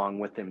 along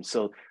with him.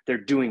 So they're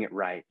doing it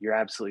right. You're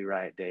absolutely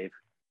right, Dave.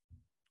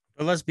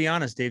 But let's be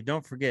honest, Dave,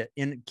 don't forget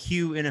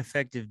cue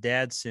ineffective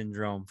dad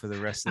syndrome for the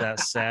rest of that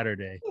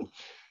Saturday.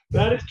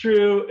 That is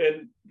true.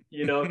 And,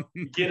 you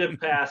get a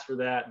pass for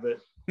that, but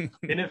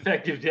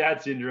ineffective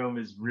dad syndrome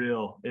is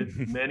real.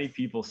 Many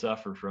people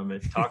suffer from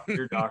it. Talk to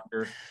your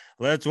doctor.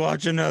 Let's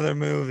watch another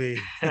movie.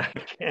 I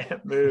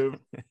can't move.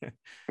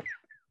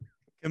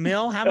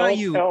 Camille, how about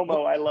you?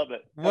 Elmo, I love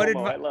it.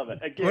 I love it.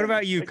 Again, what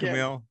about you,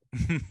 Camille?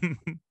 I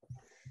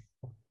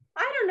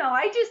don't know.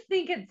 I just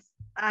think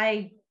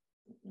I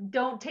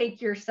don't take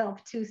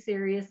yourself too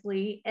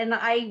seriously. And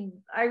I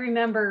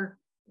remember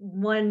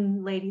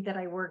one lady that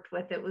I worked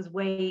with that was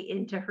way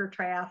into her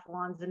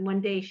triathlons. And one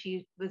day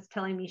she was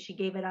telling me she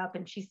gave it up.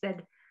 And she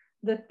said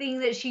the thing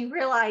that she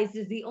realized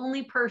is the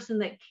only person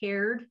that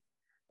cared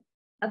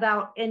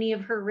about any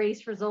of her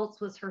race results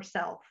was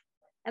herself.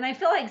 And I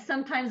feel like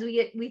sometimes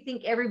we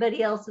think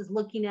everybody else is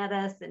looking at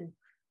us and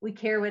we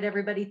care what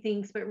everybody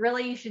thinks, but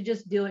really you should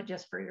just do it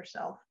just for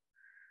yourself.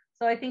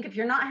 So I think if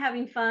you're not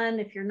having fun,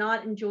 if you're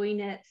not enjoying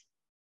it,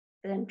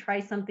 then try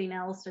something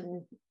else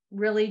and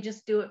really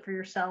just do it for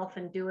yourself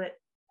and do it.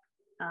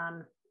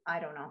 I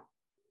don't know.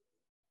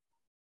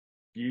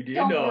 You do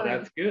know,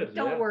 that's good.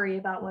 Don't worry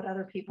about what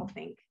other people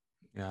think.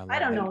 Yeah, I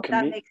don't know if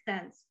that makes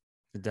sense.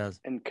 It does.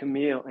 And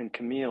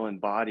Camille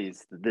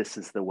embodies "This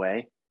is the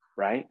way,"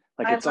 right?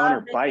 Like it's on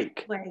her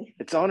bike.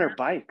 It's on her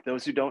bike.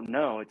 Those who don't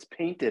know, it's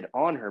painted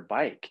on her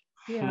bike.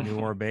 Yeah. New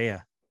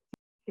Orbea.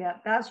 Yeah,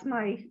 that's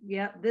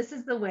this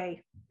is the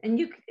way.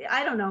 And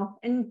I don't know.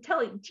 And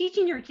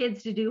teaching your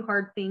kids to do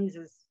hard things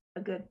is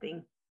a good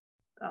thing.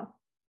 So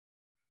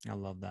I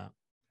love that.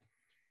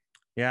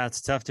 Yeah,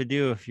 it's tough to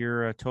do if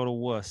you're a total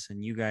wuss,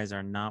 and you guys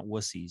are not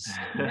wussies.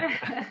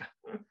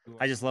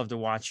 I just love to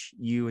watch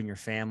you and your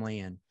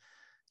family, and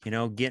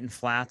getting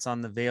flats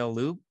on the Vail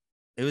Loop.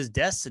 It was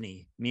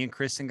destiny. Me and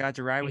Kristen got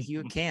to ride with you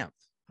at camp.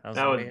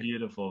 That was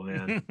beautiful,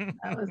 man.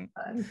 That was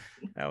fun.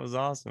 That was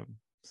awesome.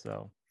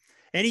 So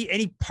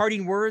any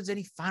parting words,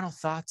 any final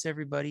thoughts,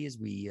 everybody, as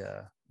we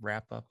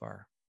wrap up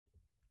our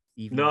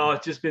evening? No,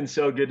 it's just been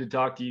so good to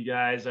talk to you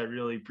guys. I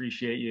really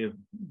appreciate you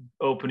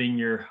opening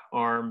your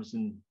arms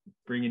and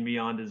bringing me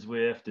on to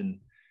Zwift. And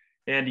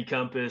Andy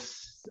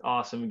Compass,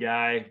 awesome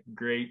guy,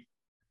 great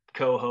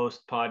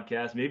co-host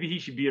podcast. Maybe he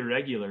should be a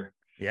regular.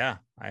 Yeah,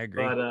 I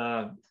agree.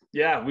 But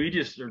yeah, we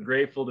just are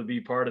grateful to be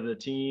part of the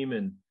team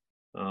and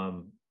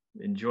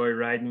enjoy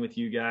riding with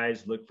you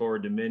guys. Look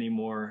forward to many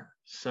more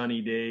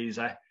sunny days.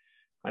 I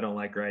don't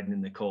like riding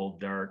in the cold,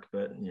 dark,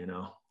 but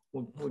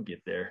we'll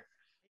get there.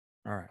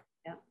 All right.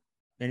 Yeah.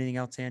 Anything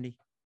else, Andy?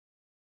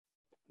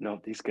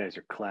 No, these guys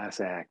are class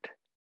act.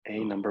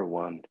 number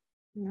one.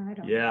 No, I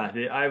don't. Yeah,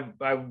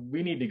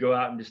 we need to go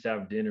out and just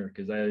have dinner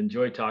because I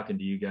enjoy talking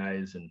to you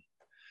guys.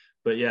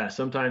 But yeah,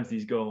 sometimes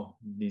people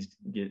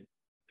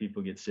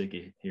get sick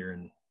of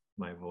hearing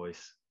my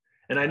voice.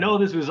 And I know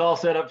this was all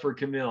set up for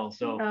Camille,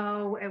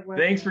 so it was.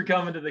 Thanks for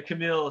coming to the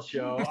Camille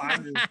show.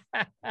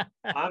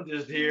 I'm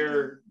just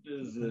here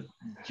as a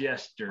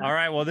jester. All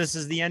right. Well, this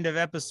is the end of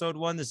episode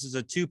 1. This is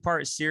a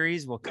 2-part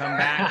series. We'll come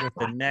back with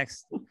the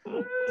next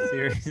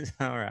series.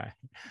 All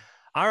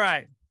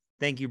right.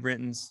 Thank you,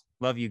 Britons.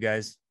 Love you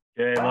guys.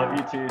 Okay, love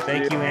you too.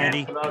 Thank you,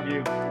 Andy. Love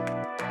you.